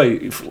 by the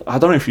way, I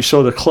don't know if you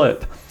saw the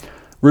clip.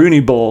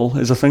 Rooney Ball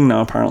is a thing now,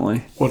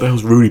 apparently. What the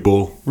hell's Rooney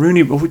Ball?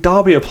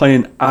 Derby are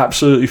playing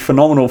absolutely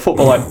phenomenal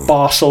football, like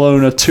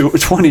Barcelona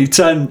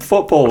 2010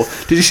 football.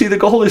 Did you see the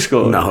goal he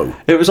scored? No.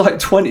 It was like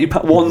 20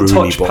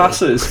 one-touch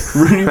passes.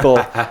 Rooney Ball.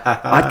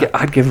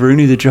 I'd give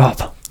Rooney the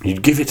job.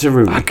 You'd give it to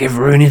Rooney? I'd give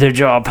Rooney the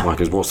job.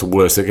 Because what's the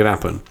worst that could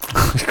happen?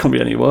 It can't be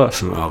any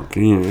worse. Oh,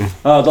 yeah.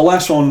 The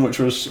last one, which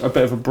was a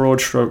bit of a broad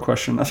stroke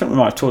question, I think we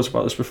might have talked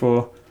about this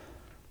before.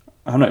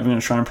 I'm not even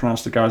going to try and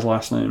pronounce the guy's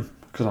last name,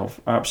 because I'll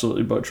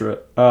absolutely butcher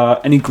it.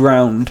 Any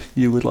ground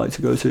you would like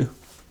to go to?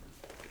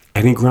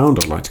 Any ground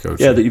I'd like to go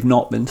to? Yeah, that you've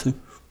not been to.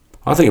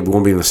 I think it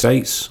would be in the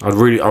States. I want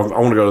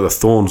to go to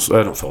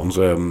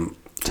the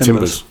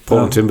Timbers.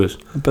 Portland Timbers.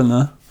 I've been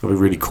there. That'd be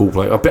a really cool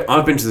place.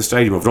 I've been to the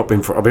stadium. I've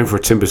been for a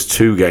Timbers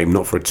 2 game,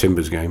 not for a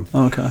Timbers game.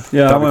 Okay.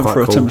 Yeah, I went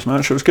for a Timbers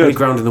match. It was good. Any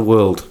ground in the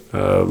world.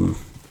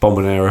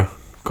 Bombonera.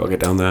 Got to get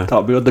down there.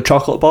 That'd be good. The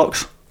chocolate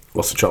box.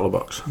 What's the chocolate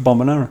box?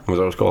 Bombonera. What's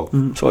that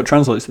called? So it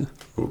translates to.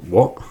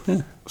 What?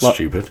 Yeah.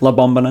 Stupid. La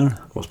Bombonera.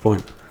 What's the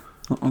point?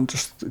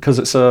 Just because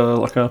it's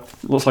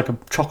looks like a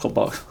chocolate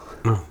box.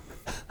 Oh.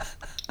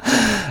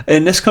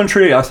 In this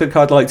country, I think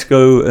I'd like to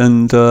go to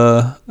an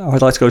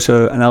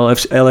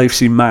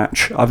LAFC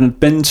match. I've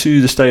been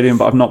to the stadium,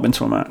 but I've not been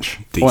to a match.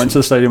 Decent. I went to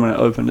the stadium when it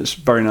opened. It's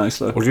very nice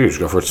though. What did you do? Just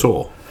go for a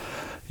tour?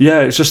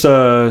 Yeah, it's just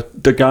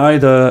the guy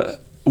that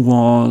he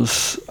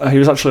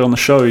was actually on the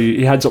show.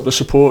 He heads up the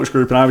supporters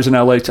group, and I was in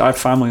LA. I have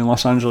family in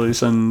Los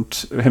Angeles, and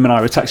him and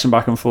I were texting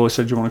back and forth.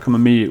 Said, "Do you want to come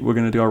and meet? We're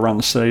going to do around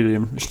the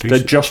stadium."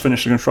 They just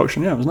finished the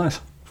construction. Yeah, it was nice.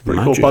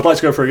 Pretty cool. But I'd like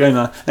to go for a game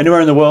there. Anywhere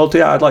in the world,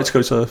 yeah, I'd like to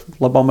go to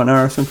La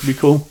Bombonera. I think would be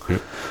cool. Yeah.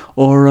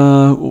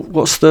 Or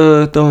what's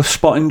the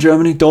spot in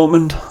Germany?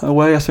 Dortmund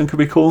away. I think would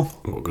be cool.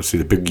 We'll go see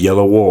the big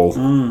yellow wall.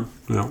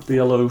 Yeah. The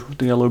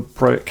yellow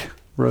brick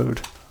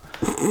road.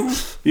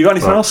 You got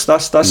anything else?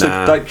 That's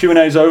that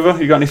Q&A's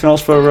over. You got anything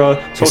else for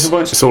talking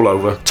points? It's all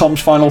over. Tom's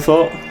final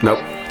thought. Nope.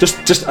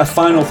 Just a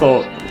final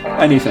thought.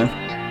 Anything.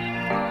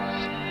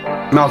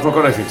 No, I've not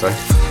got anything to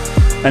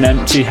say. An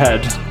empty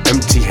head.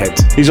 Empty head.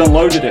 He's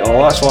unloaded it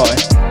all, that's why.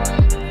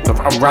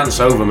 I've rants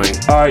over me.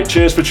 Alright,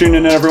 cheers for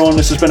tuning in, everyone.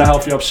 This has been a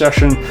Healthy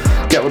Obsession.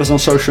 Get with us on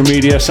social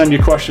media. Send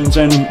your questions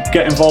in.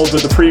 Get involved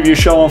with the preview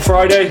show on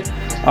Friday.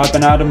 I've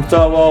been Adam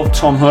Thirlwell,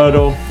 Tom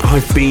Hurdle.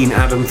 I've been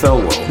Adam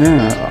Thirlwell.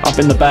 Yeah, I've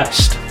been the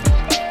best.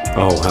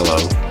 Oh,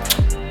 hello.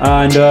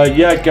 And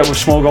get with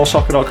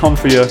smallgoalsoccer.com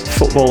for your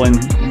footballing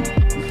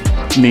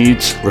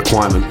needs.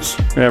 Requirements.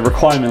 Yeah,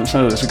 requirements.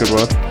 Oh, that's a good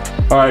word.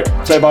 Alright,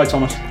 say bye,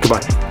 Thomas.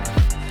 Goodbye.